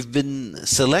we've been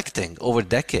selecting over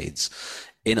decades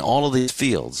in all of these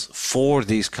fields for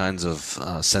these kinds of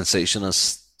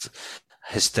sensationalist,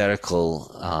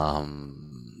 hysterical,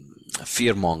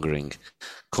 fear-mongering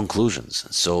conclusions.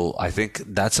 So I think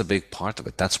that's a big part of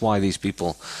it. That's why these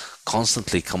people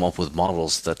constantly come up with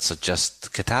models that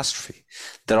suggest catastrophe.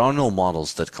 There are no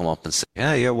models that come up and say,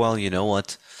 yeah, well, you know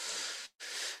what?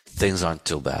 Things aren't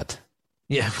too bad.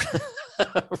 Yeah,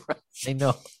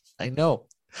 I know.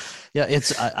 Yeah,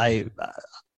 it's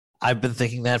I've been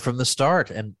thinking that from the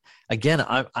start. And again,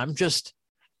 I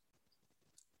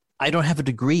don't have a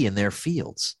degree in their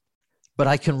fields, but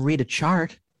I can read a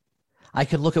chart. I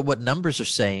can look at what numbers are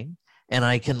saying, and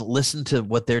I can listen to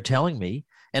what they're telling me.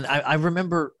 And I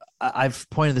remember, I've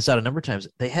pointed this out a number of times,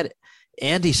 they had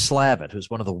Andy Slavitt, who's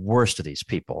one of the worst of these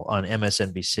people, on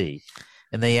MSNBC.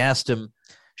 And they asked him,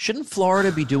 shouldn't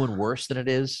Florida be doing worse than it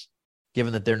is,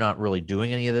 given that they're not really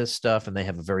doing any of this stuff and they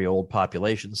have a very old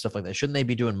population and stuff like that? Shouldn't they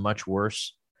be doing much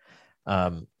worse?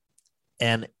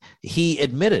 And he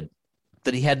admitted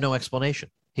that he had no explanation.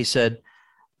 He said,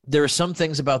 there are some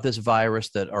things about this virus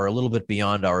that are a little bit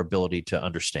beyond our ability to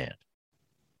understand.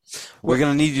 We're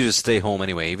going to need you to stay home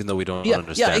anyway, even though we don't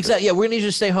understand. Yeah, exactly. Yeah, we're going to need you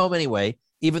to stay home anyway,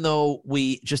 even though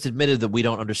we just admitted that we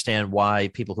don't understand why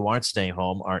people who aren't staying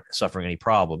home aren't suffering any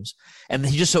problems. And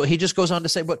he just goes on to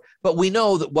say, but we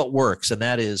know that what works, and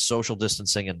that is social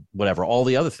distancing and whatever, all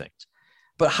the other things.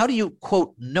 But how do you,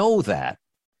 quote, know that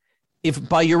if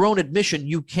by your own admission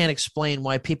you can't explain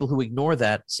why people who ignore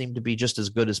that seem to be just as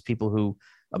good as people who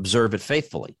observe it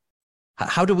faithfully?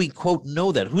 How do we, quote,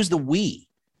 know that? Who's the we?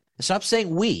 Stop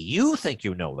saying we. You think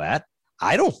you know that.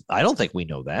 I don't think we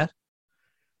know that.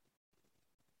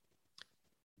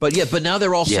 But now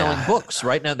they're all selling books,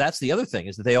 right? Now that's the other thing,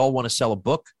 is that they all want to sell a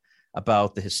book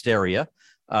about the hysteria.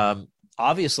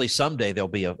 Obviously, someday there'll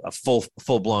be a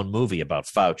full-blown movie about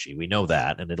Fauci. We know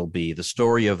that, and it'll be the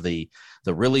story of the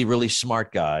really, really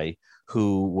smart guy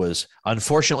who was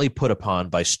unfortunately put upon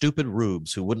by stupid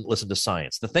rubes who wouldn't listen to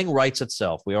science. The thing writes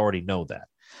itself. We already know that.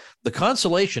 The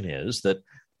consolation is that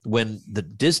when the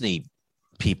Disney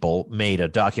people made a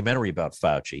documentary about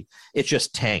Fauci, it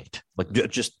just tanked.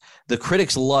 The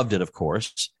critics loved it, of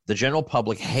course. The general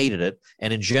public hated it,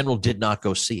 and in general did not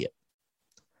go see it.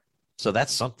 So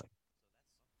that's something.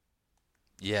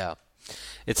 Yeah,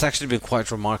 it's actually been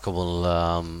quite remarkable.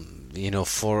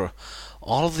 For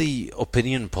all of the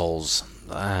opinion polls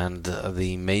and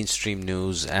the mainstream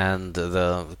news and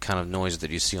the kind of noise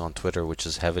that you see on Twitter, which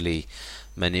is heavily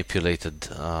manipulated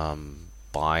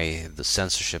by the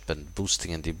censorship and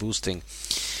boosting and deboosting.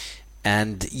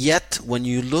 And yet, when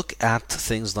you look at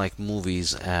things like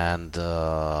movies and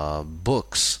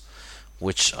books,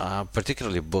 which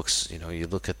particularly books, you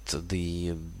look at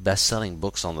the best-selling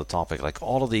books on the topic, like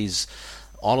all of these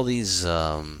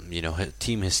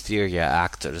team hysteria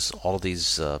actors, all of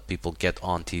these people get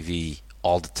on TV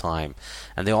all the time,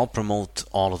 and they all promote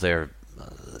all of their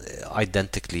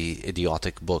identically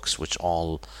idiotic books, which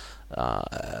all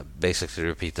basically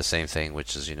repeat the same thing,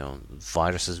 which is,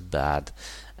 virus is bad,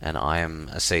 and I am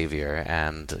a savior,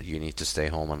 and you need to stay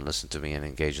home and listen to me and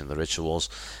engage in the rituals,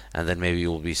 and then maybe you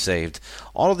will be saved.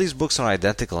 All of these books are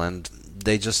identical, and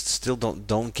they just still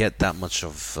don't get that much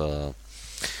of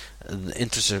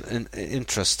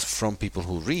interest from people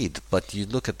who read. But you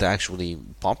look at the actually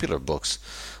popular books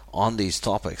on these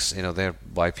topics, they're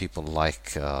by people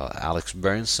like Alex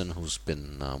Berenson, who's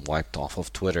been wiped off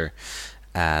of Twitter,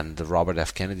 and Robert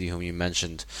F. Kennedy, whom you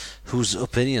mentioned, whose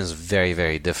opinions very,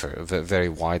 very differ, very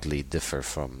widely differ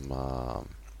from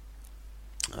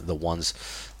the ones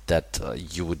that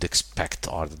you would expect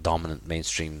are the dominant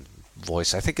mainstream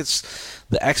voice. I think it's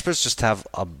the experts just have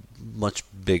a much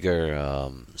bigger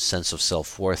sense of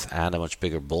self-worth and a much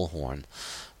bigger bullhorn,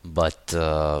 but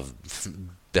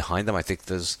behind them, I think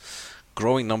there's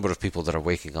growing number of people that are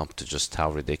waking up to just how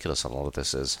ridiculous a lot of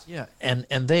this is. Yeah, and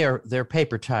they're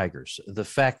paper tigers. The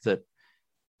fact that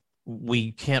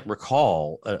we can't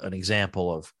recall an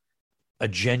example of a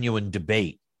genuine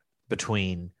debate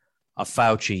between a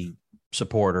Fauci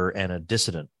supporter and a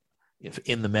dissident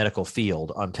in the medical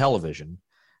field on television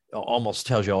almost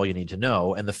tells you all you need to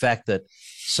know. And the fact that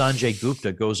Sanjay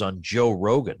Gupta goes on Joe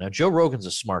Rogan. Now, Joe Rogan's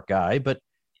a smart guy, but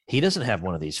he doesn't have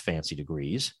one of these fancy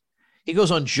degrees. He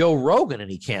goes on Joe Rogan and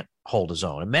he can't hold his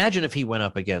own. Imagine if he went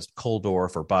up against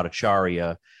Koldorf or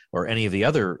Bhattacharya or any of the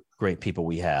other great people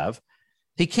we have.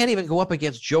 He can't even go up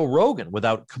against Joe Rogan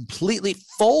without completely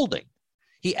folding.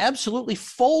 He absolutely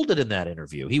folded in that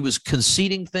interview. He was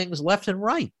conceding things left and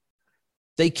right.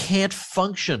 They can't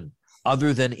function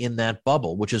other than in that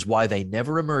bubble, which is why they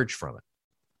never emerge from it.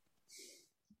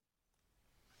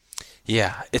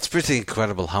 Yeah, it's pretty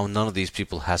incredible how none of these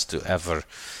people has to ever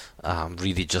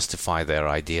really justify their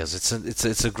ideas.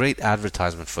 It's a great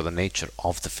advertisement for the nature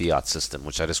of the fiat system,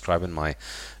 which I describe in my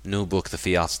new book, The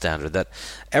Fiat Standard, that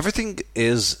everything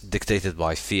is dictated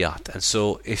by fiat. And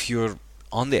so if you're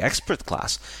on the expert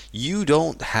class, you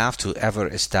don't have to ever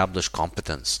establish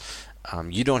competence.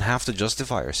 You don't have to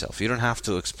justify yourself. You don't have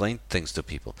to explain things to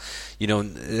people.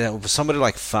 Somebody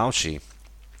like Fauci,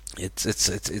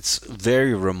 it's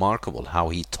very remarkable how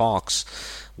he talks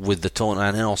with the tone,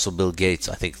 and also Bill Gates.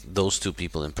 I think those two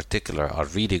people in particular are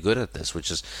really good at this,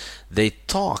 which is they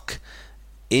talk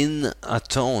in a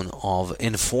tone of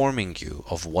informing you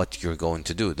of what you're going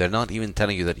to do. They're not even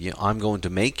telling you that I'm going to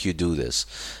make you do this,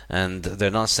 and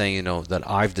they're not saying that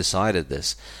I've decided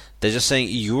this. They're just saying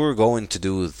you're going to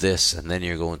do this, and then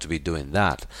you're going to be doing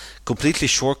that. Completely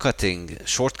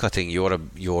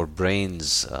shortcutting your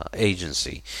brain's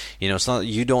agency. It's not,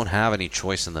 you don't have any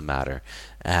choice in the matter.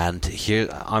 And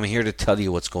I'm here to tell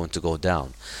you what's going to go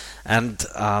down. And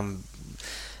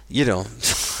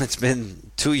it's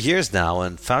been 2 years now,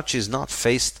 and Fauci has not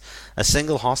faced a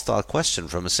single hostile question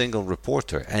from a single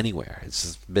reporter anywhere.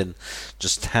 It's been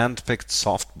just hand-picked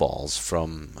softballs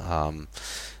from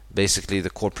basically the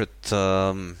corporate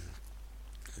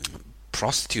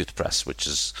prostitute press, which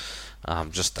is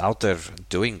just out there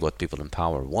doing what people in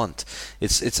power want.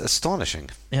 It's astonishing.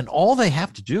 And all they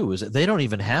have to do is they don't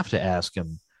even have to ask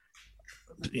him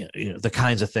the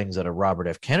kinds of things that a Robert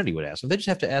F. Kennedy would ask him. They just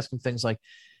have to ask him things like,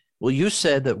 well, you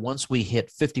said that once we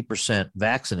hit 50%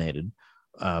 vaccinated,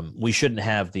 we shouldn't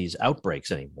have these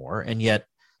outbreaks anymore. And yet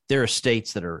there are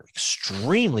states that are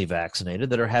extremely vaccinated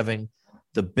that are having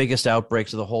the biggest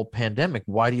outbreaks of the whole pandemic.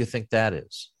 Why do you think that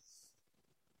is?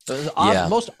 The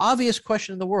most obvious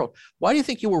question in the world. Why do you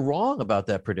think you were wrong about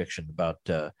that prediction about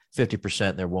 50%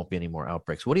 and there won't be any more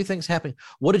outbreaks? What do you think is happening?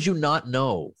 What did you not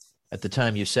know at the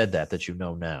time you said that you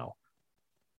know now?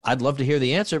 I'd love to hear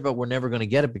the answer, but we're never going to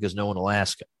get it because no one will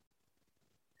ask him.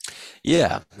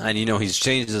 Yeah, and he's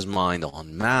changed his mind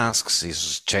on masks.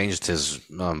 He's changed his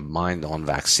mind on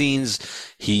vaccines.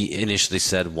 He initially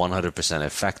said 100%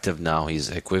 effective. Now he's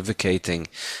equivocating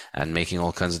and making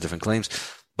all kinds of different claims.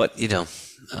 But,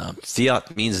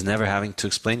 fiat means never having to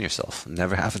explain yourself,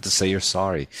 never having to say you're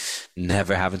sorry,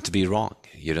 never having to be wrong.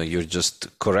 You're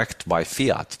just correct by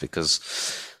fiat because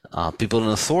people in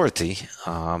authority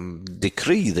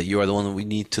decree that you are the one that we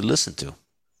need to listen to.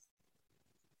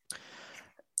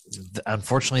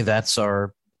 Unfortunately, that's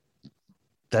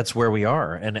where we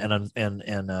are,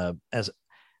 and as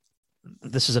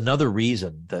this is another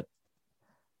reason that.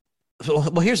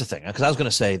 Well, here's the thing, because I was going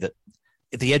to say that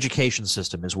the education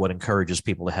system is what encourages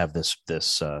people to have this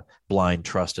blind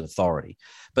trust in authority.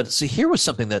 But see, here was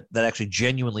something that actually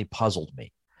genuinely puzzled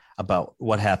me about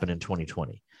what happened in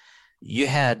 2020. You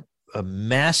had a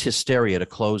mass hysteria to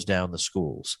close down the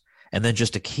schools, and then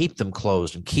just to keep them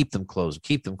closed and keep them closed and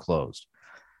keep them closed.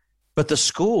 But the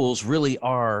schools really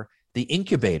are the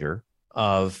incubator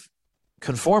of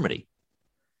conformity,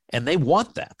 and they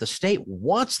want that. The state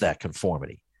wants that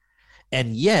conformity.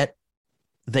 And yet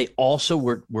they also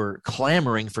were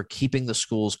clamoring for keeping the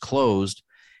schools closed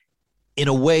in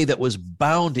a way that was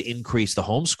bound to increase the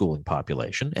homeschooling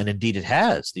population. And indeed it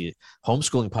has. The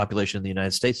homeschooling population in the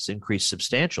United States has increased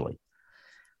substantially.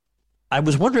 I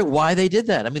was wondering why they did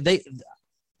that. I mean,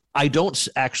 I don't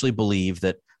actually believe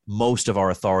that most of our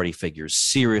authority figures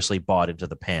seriously bought into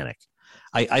the panic.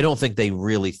 I don't think they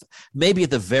really, maybe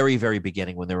at the very, very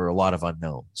beginning when there were a lot of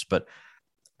unknowns, but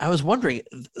I was wondering,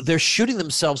 they're shooting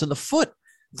themselves in the foot.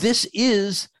 This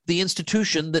is the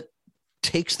institution that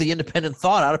takes the independent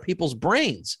thought out of people's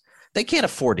brains. They can't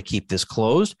afford to keep this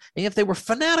closed, and yet they were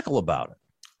fanatical about it.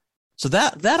 So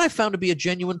that I found to be a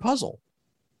genuine puzzle.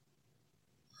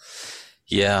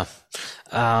 Yeah.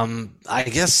 I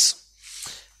guess,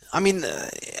 I mean,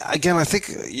 again, I think,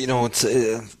 it's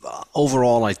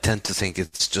overall, I tend to think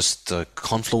it's just a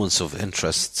confluence of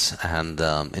interests and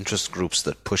interest groups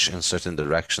that push in certain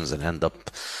directions and end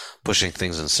up pushing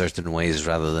things in certain ways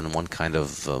rather than one kind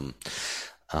of,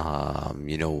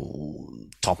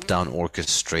 top-down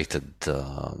orchestrated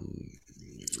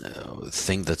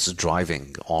thing that's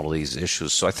driving all of these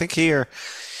issues. So I think here,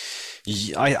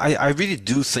 I really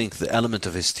do think the element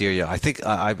of hysteria, I think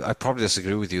I probably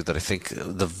disagree with you that I think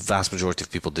the vast majority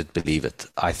of people did believe it.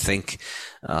 I think,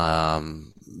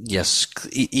 yes,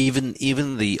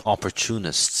 even the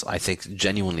opportunists, I think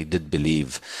genuinely did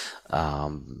believe,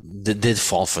 did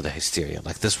fall for the hysteria.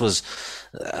 Like this was,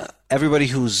 everybody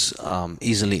who's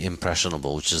easily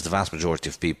impressionable, which is the vast majority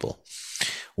of people,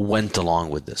 went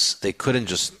along with this. They couldn't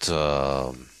just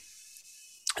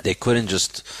they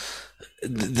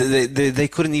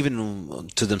couldn't even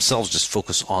to themselves just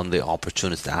focus on the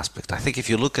opportunist aspect. I think if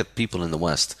you look at people in the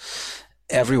West,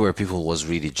 everywhere people was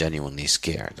really genuinely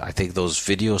scared. I think those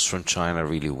videos from China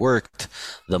really worked.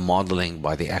 The modeling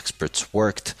by the experts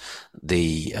worked.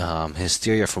 The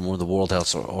hysteria from the World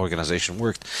Health Organization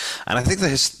worked. And I think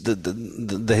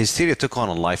the hysteria took on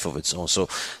a life of its own. So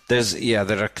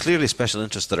there are clearly special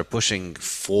interests that are pushing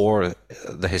for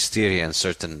the hysteria in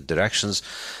certain directions.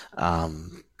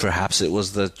 Perhaps it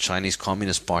was the Chinese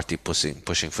Communist Party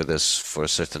pushing for this for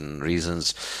certain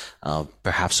reasons.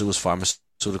 Perhaps it was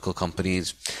pharmaceutical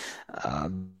companies.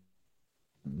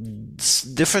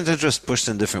 Different interests pushed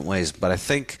in different ways. But I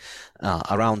think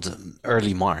around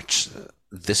early March,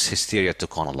 this hysteria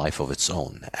took on a life of its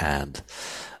own. And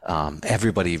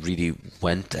everybody really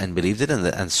went and believed it.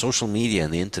 And social media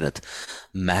and the internet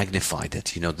magnified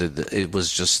it. It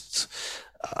was just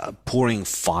pouring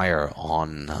fire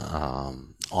on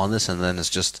this, and then it's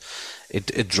just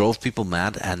it drove people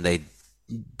mad, and they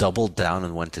doubled down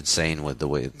and went insane with the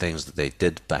way things that they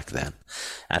did back then.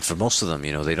 And for most of them,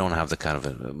 they don't have the kind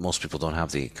of most people don't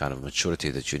have the kind of maturity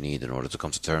that you need in order to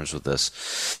come to terms with this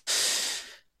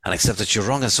and accept that you're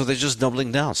wrong, and so they're just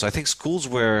doubling down. So I think schools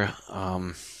were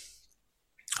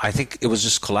I think it was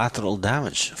just collateral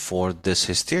damage for this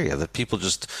hysteria, that people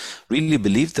just really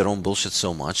believed their own bullshit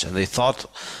so much, and they thought,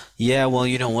 yeah, well,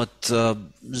 you know what,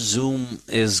 Zoom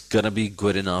is going to be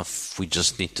good enough. We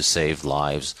just need to save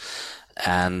lives.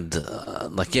 And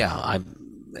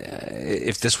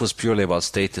if this was purely about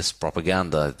statist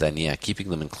propaganda, then yeah, keeping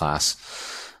them in class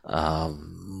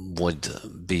would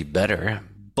be better.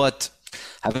 But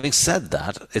having said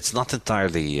that, it's not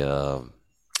entirely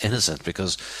innocent,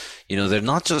 because they're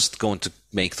not just going to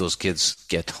make those kids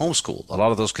get homeschooled. A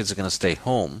lot of those kids are going to stay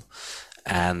home,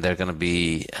 and they're going to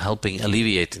be helping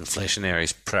alleviate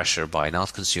inflationary pressure by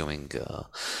not consuming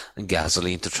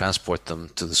gasoline to transport them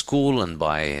to the school, and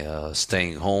by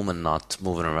staying home and not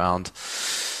moving around.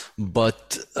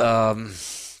 But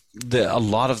a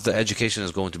lot of the education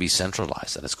is going to be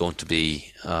centralized, and it's going to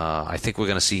be, I think we're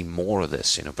going to see more of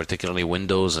this, particularly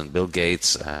Windows and Bill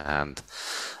Gates and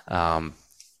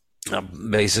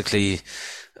basically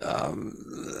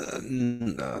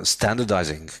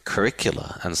standardizing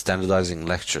curricula and standardizing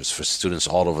lectures for students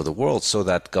all over the world, so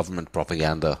that government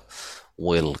propaganda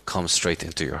will come straight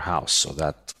into your house, so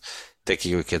that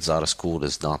taking your kids out of school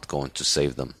is not going to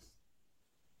save them.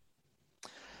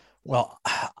 Well,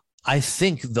 I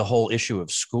think the whole issue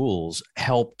of schools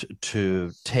helped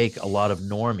to take a lot of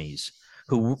normies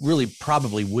who really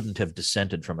probably wouldn't have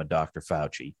dissented from a Dr.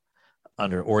 Fauci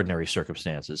under ordinary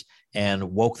circumstances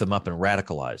and woke them up and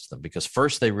radicalized them, because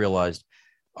first they realized,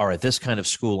 all right, this kind of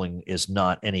schooling is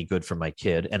not any good for my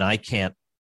kid, and I can't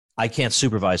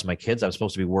supervise my kids. I'm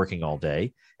supposed to be working all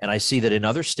day. And I see that in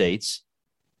other states,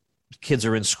 kids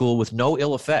are in school with no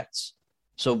ill effects.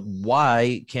 So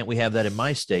why can't we have that in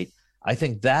my state? I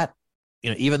think that,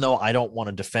 even though I don't want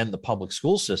to defend the public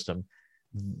school system,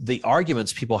 the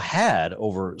arguments people had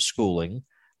over schooling,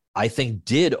 I think,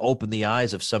 did open the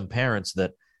eyes of some parents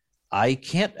that I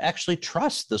can't actually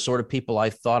trust the sort of people I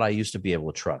thought I used to be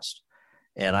able to trust.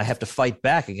 And I have to fight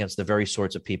back against the very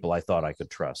sorts of people I thought I could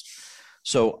trust.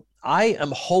 So I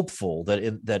am hopeful that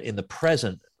in the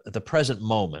present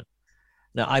moment,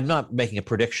 now I'm not making a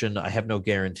prediction, I have no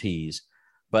guarantees,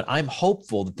 but I'm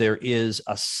hopeful that there is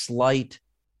a slight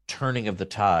turning of the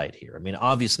tide here. I mean,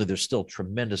 obviously there's still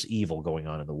tremendous evil going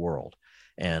on in the world,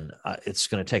 and it's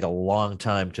going to take a long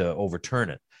time to overturn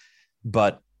it.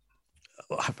 But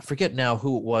I forget now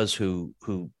who it was who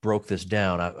broke this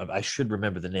down. I should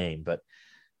remember the name, but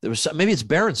there was maybe it's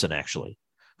Berenson actually,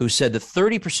 who said that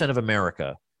 30% of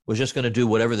America was just going to do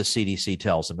whatever the CDC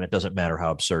tells them, and it doesn't matter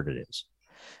how absurd it is.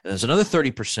 And there's another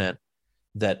 30%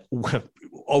 that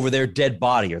over their dead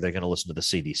body are they going to listen to the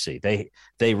CDC.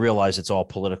 They realize it's all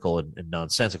political and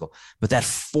nonsensical. But that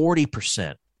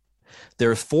 40%, there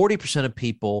are 40% of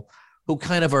people who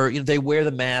kind of are, they wear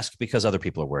the mask because other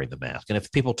people are wearing the mask. And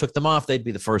if people took them off, they'd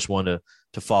be the first one to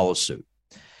follow suit.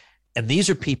 And these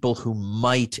are people who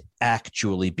might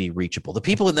actually be reachable. The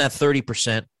people in that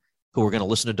 30% who are going to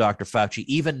listen to Dr. Fauci,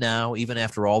 even now, even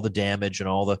after all the damage and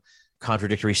all the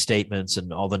contradictory statements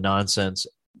and all the nonsense,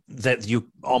 that you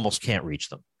almost can't reach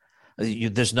them.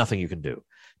 There's nothing you can do.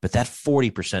 But that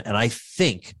 40%, and I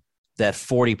think that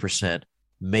 40%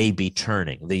 may be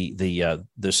turning.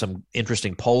 There's some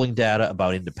interesting polling data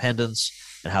about independents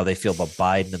and how they feel about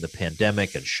Biden and the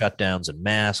pandemic and shutdowns and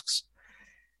masks.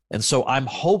 And so I'm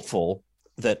hopeful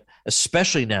that,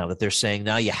 especially now that they're saying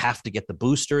now you have to get the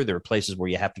booster, there are places where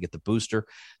you have to get the booster.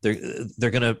 They're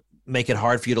going to make it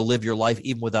hard for you to live your life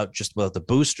even without the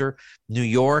booster. New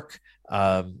York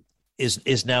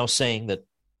is now saying that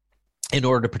in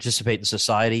order to participate in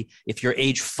society, if you're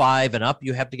age 5 and up,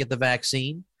 you have to get the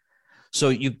vaccine.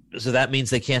 So that means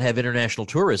they can't have international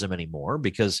tourism anymore,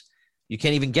 because you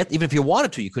can't even if you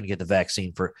wanted to, you couldn't get the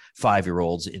vaccine for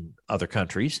 5-year-olds in other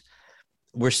countries.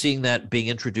 We're seeing that being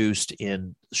introduced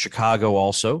in Chicago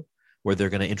also, where they're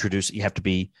going to introduce, you have to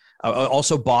be,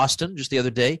 also Boston just the other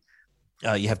day,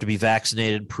 you have to be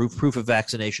vaccinated, proof of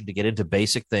vaccination to get into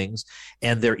basic things.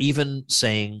 And they're even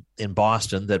saying in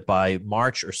Boston that by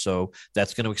March or so,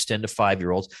 that's going to extend to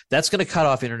 5-year-olds. That's going to cut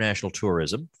off international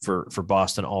tourism for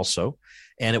Boston also.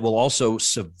 And it will also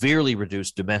severely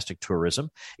reduce domestic tourism.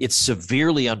 It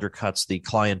severely undercuts the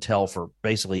clientele for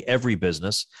basically every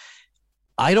business.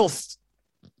 I don't,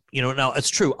 now it's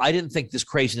true, I didn't think this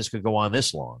craziness could go on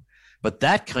this long, but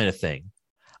that kind of thing,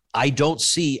 I don't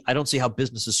see how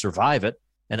businesses survive it,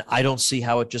 and I don't see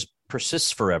how it just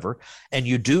persists forever. And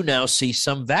you do now see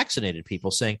some vaccinated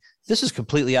people saying, this is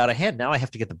completely out of hand. Now I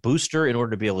have to get the booster in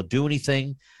order to be able to do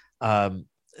anything.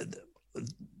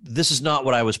 This is not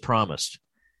what I was promised.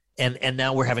 And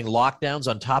now we're having lockdowns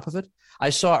on top of it. I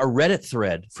saw a Reddit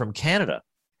thread from Canada,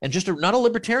 and just not a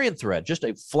libertarian thread, just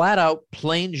a flat out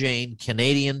plain Jane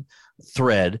Canadian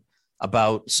thread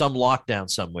about some lockdown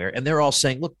somewhere. And they're all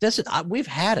saying, look, we've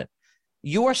had it.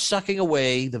 You are sucking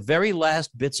away the very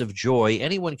last bits of joy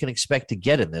anyone can expect to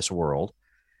get in this world.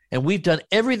 And we've done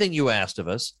everything you asked of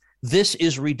us. This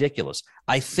is ridiculous.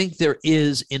 I think there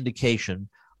is indication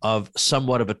of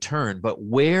somewhat of a turn, but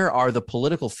where are the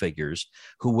political figures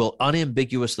who will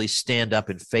unambiguously stand up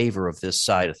in favor of this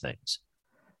side of things?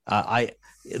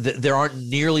 There aren't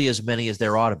nearly as many as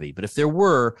there ought to be. But if there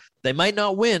were, they might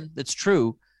not win. It's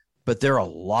true. But there are a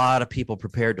lot of people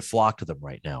prepared to flock to them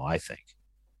right now, I think.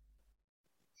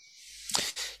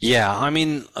 Yeah, I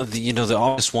mean, the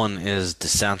obvious one is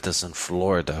DeSantis in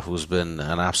Florida, who's been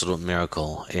an absolute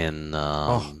miracle in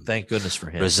thank goodness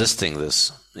for him, resisting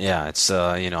this. Yeah, it's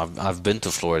I've been to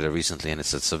Florida recently, and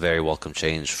it's a very welcome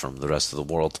change from the rest of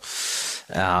the world,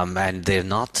 and they're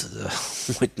not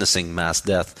witnessing mass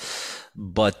death.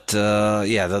 But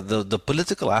the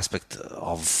political aspect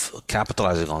of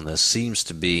capitalizing on this seems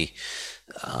to be,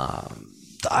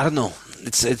 I don't know.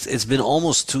 It's been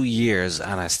almost 2 years,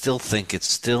 and I still think it's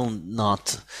still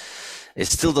not it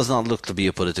still does not look to be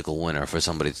a political winner for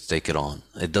somebody to take it on.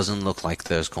 It doesn't look like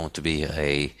there's going to be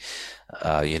an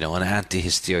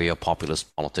anti-hysteria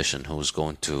populist politician who's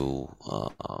going to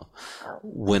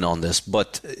win on this.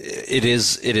 But it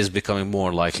is becoming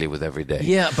more likely with every day.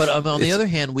 Yeah, but on the other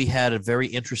hand, we had a very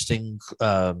interesting,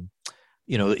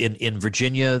 in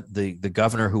Virginia, the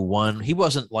governor who won, he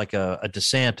wasn't like a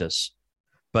DeSantis,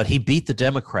 but he beat the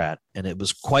Democrat, and it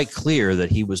was quite clear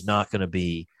that he was not going to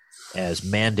be as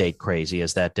mandate crazy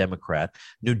as that Democrat.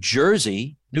 New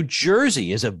Jersey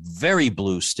is a very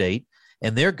blue state,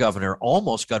 and their governor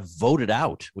almost got voted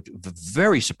out, which was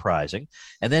very surprising.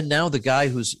 And then now the guy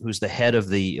who's the head of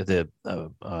the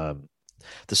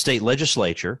state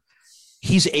legislature,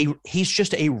 he's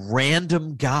just a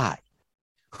random guy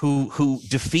who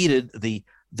defeated the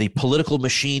political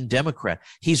machine Democrat.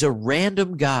 He's a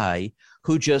random guy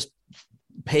who just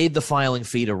paid the filing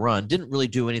fee to run, didn't really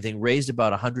do anything, raised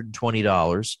about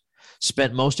 $120,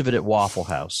 spent most of it at Waffle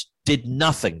House, did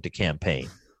nothing to campaign,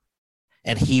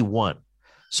 and he won.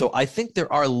 So I think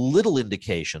there are little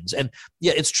indications, and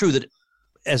yeah, it's true that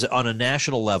on a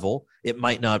national level,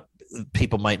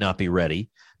 people might not be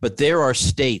ready, but there are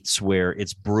states where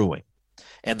it's brewing.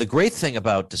 And the great thing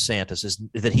about DeSantis is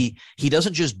that he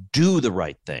doesn't just do the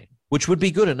right thing, which would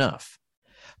be good enough,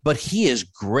 but he is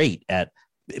great at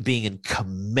being in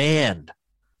command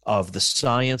of the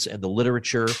science and the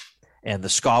literature and the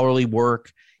scholarly work.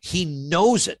 He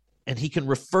knows it and he can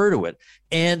refer to it.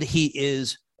 And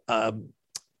he's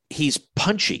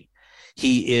punchy.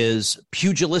 He is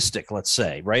pugilistic, let's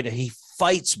say, right? He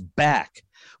fights back.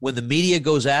 When the media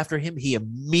goes after him, he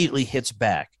immediately hits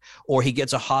back. Or he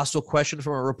gets a hostile question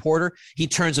from a reporter, he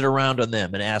turns it around on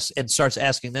them and starts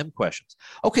asking them questions.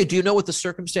 Okay, do you know what the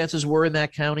circumstances were in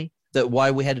that county,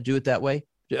 why we had to do it that way?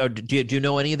 Do you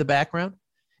know any of the background?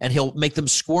 And he'll make them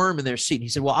squirm in their seat. And he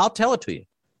said, well, I'll tell it to you.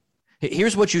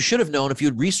 Here's what you should have known if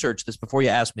you'd researched this before you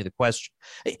asked me the question.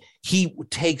 He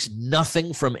takes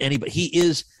nothing from anybody.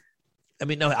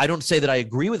 No, I don't say that I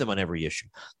agree with him on every issue,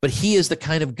 but he is the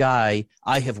kind of guy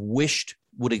I have wished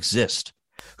would exist,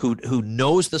 who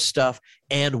knows the stuff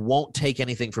and won't take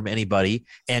anything from anybody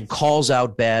and calls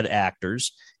out bad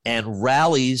actors and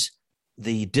rallies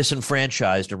the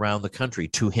disenfranchised around the country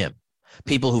to him.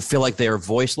 People who feel like they are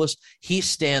voiceless, he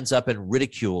stands up and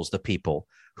ridicules the people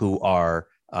who are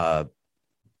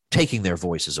taking their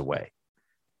voices away.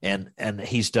 And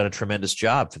he's done a tremendous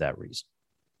job for that reason.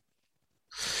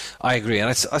 I agree. And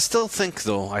I still think,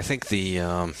 though,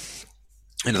 the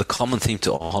the common theme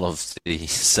to all of the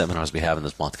seminars we have in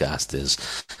this podcast is,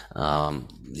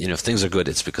 if things are good,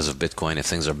 it's because of Bitcoin. If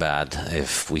things are bad,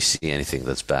 if we see anything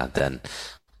that's bad, then,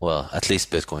 well, at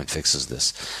least Bitcoin fixes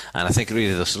this. And I think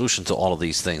really the solution to all of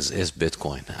these things is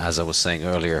Bitcoin. As I was saying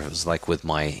earlier, it was like with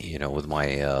my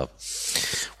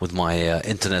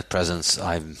internet presence,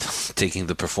 I'm taking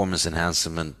the performance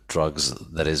enhancement drugs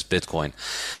that is Bitcoin.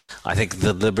 I think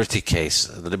the liberty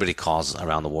cause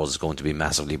around the world is going to be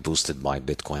massively boosted by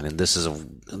Bitcoin, and this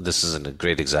is a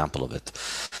great example of it.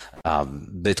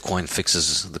 Bitcoin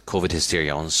fixes the COVID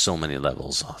hysteria on so many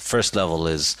levels. First level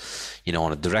is,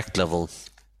 on a direct level,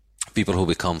 people who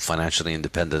become financially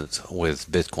independent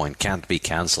with Bitcoin can't be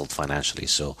canceled financially.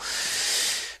 So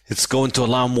it's going to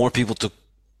allow more people to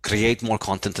create more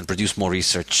content and produce more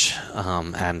research,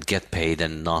 and get paid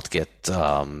and not get,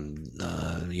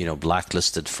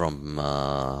 blacklisted from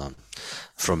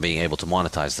being able to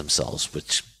monetize themselves,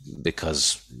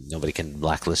 because nobody can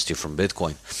blacklist you from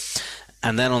Bitcoin.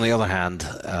 And then on the other hand,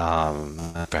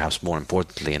 perhaps more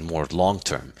importantly and more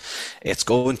long-term, it's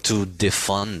going to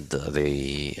defund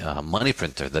the money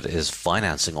printer that is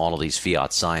financing all of these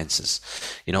fiat sciences.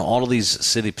 All of these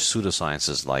silly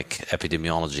pseudosciences like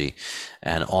epidemiology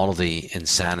and all of the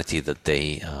insanity that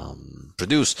they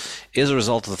produce is a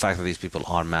result of the fact that these people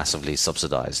are massively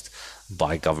subsidized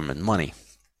by government money.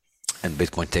 And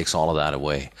Bitcoin takes all of that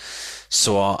away.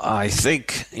 So I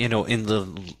think, in the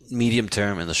medium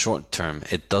term, in the short term,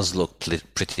 it does look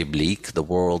pretty bleak. The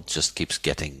world just keeps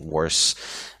getting worse,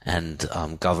 and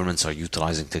governments are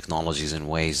utilizing technologies in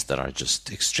ways that are just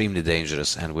extremely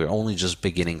dangerous, and we're only just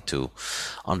beginning to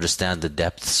understand the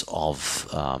depths of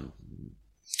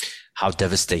how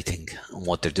devastating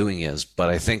what they're doing is. But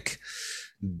I think,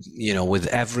 with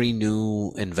every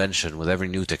new invention, with every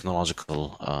new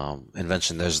technological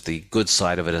invention, there's the good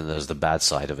side of it and there's the bad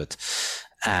side of it.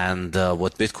 And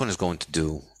what Bitcoin is going to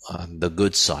do, the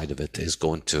good side of it, is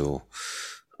going to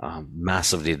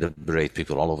massively liberate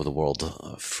people all over the world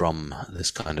from this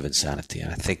kind of insanity.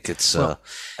 And I think it's the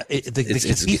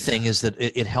key thing is that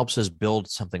it helps us build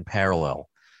something parallel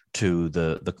to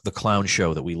the clown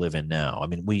show that we live in now. I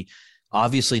mean, we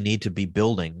obviously need to be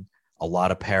building a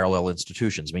lot of parallel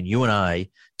institutions. I mean, you and I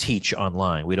teach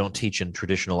online. We don't teach in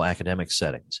traditional academic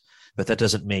settings, but that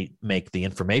doesn't make the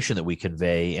information that we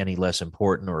convey any less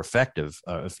important or effective,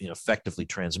 effectively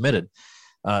transmitted.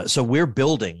 So we're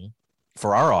building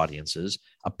for our audiences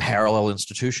a parallel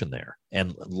institution there.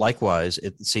 And likewise,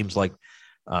 it seems like,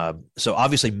 so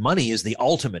obviously money is the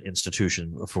ultimate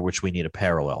institution for which we need a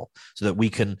parallel, so that we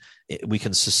can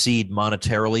secede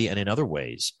monetarily and in other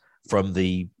ways from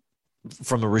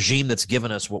a regime that's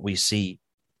given us what we see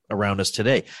around us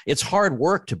today. It's hard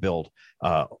work to build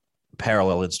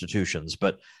parallel institutions,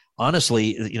 but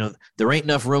honestly, there ain't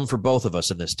enough room for both of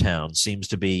us in this town, seems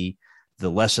to be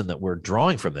the lesson that we're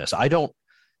drawing from this. I don't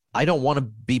want to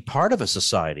be part of a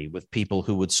society with people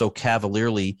who would so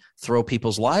cavalierly throw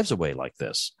people's lives away like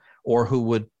this, or who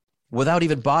would, without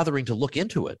even bothering to look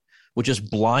into it, would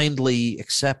just blindly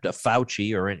accept a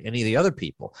Fauci or any of the other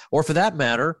people, or for that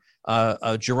matter,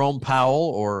 a Jerome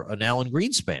Powell or an Alan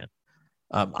Greenspan.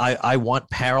 I want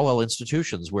parallel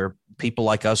institutions where people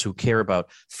like us who care about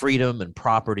freedom and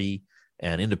property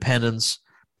and independence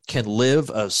can live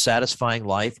a satisfying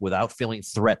life without feeling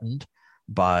threatened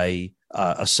by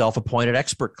a self-appointed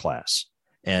expert class.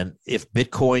 And if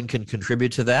Bitcoin can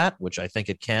contribute to that, which I think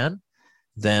it can,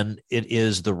 then it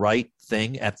is the right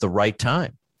thing at the right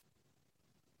time.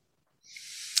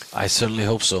 I certainly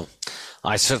hope so.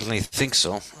 I certainly think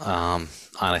so. And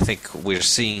I think we're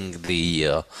seeing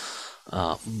the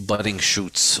budding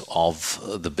shoots of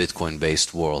the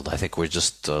Bitcoin-based world. I think we're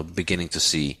just beginning to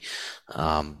see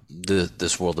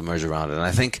this world emerge around it. And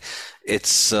I think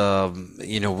it's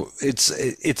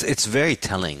it's very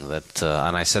telling that,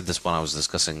 and I said this when I was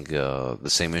discussing the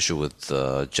same issue with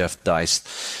Jeff Deist.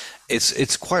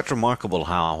 It's quite remarkable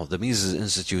how the Mises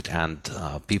Institute and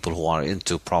people who are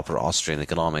into proper Austrian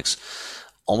economics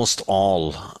almost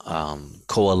all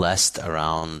coalesced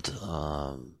around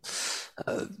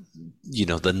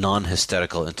the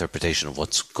non-hysterical interpretation of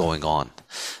what's going on.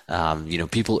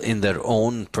 People in their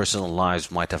own personal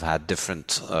lives might have had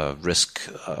different risk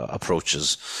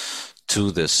approaches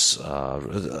to this,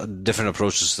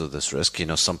 risk.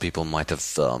 Some people might have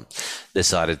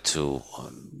decided to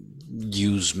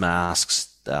use masks,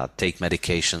 take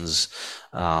medications.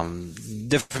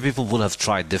 Different people will have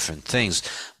tried different things.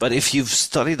 But if you've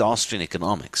studied Austrian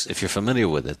economics, if you're familiar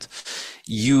with it,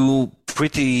 you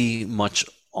pretty much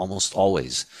almost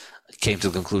always came to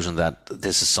the conclusion that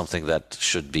this is something that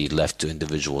should be left to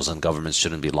individuals, and governments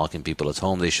shouldn't be locking people at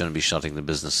home. They shouldn't be shutting the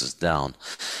businesses down.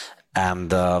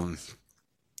 And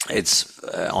it's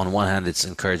on one hand, it's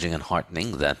encouraging and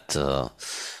heartening that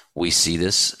we see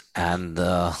this, and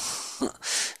there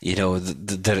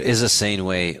is a sane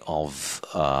way of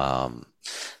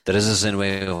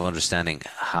understanding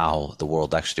how the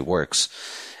world actually works,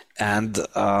 and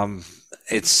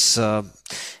it's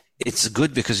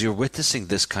good because you're witnessing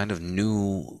this kind of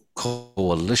new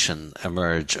coalition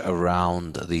emerge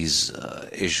around these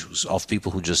issues of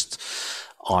people who just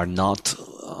are not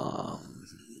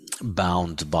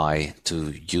bound by,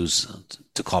 to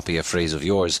copy a phrase of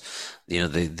yours,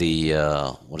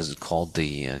 what is it called?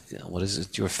 What is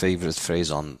it? Your favorite phrase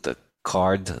on the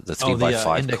card, the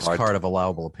 3x5 index card of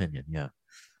allowable opinion. Yeah.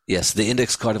 Yes, the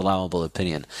index card of allowable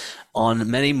opinion. On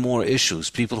many more issues,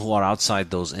 people who are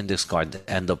outside those index cards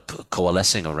end up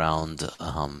coalescing around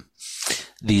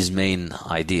these main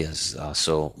ideas.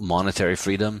 So monetary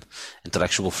freedom,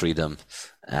 intellectual freedom,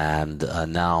 and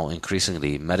now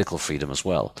increasingly medical freedom as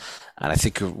well. And I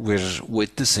think we're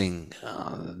witnessing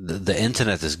the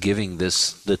internet is giving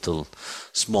this little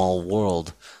small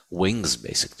world wings,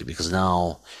 basically, because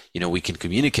now, we can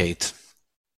communicate.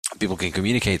 People can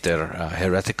communicate their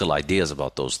heretical ideas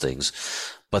about those things,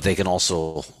 but they can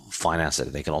also finance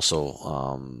it. They can also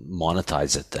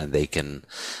monetize it, and they can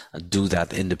do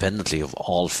that independently of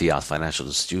all fiat financial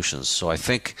institutions. So I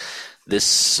think this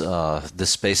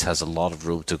space has a lot of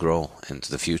room to grow into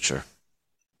the future.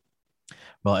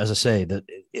 Well, as I say, that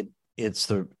it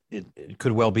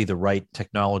could well be the right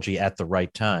technology at the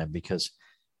right time, because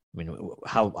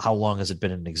how long has it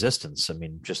been in existence?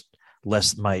 Just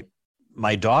less.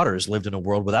 My daughters lived in a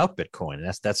world without Bitcoin.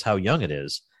 And that's how young it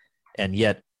is. And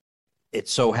yet it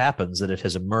so happens that it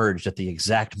has emerged at the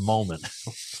exact moment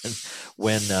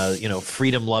when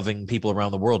freedom-loving people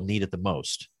around the world need it the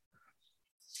most.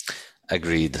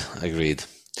 Agreed.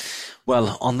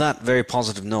 Well, on that very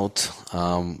positive note,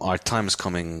 our time is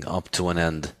coming up to an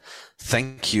end.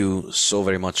 Thank you so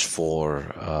very much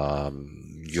for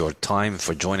your time,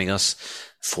 for joining us,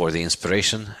 for the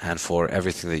inspiration, and for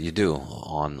everything that you do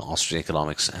on Austrian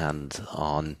economics and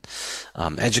on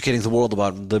educating the world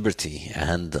about liberty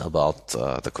and about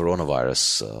the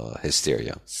coronavirus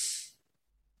hysteria.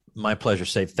 My pleasure.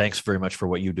 Say thanks very much for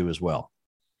what you do as well.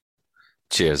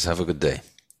 Cheers. Have a good day.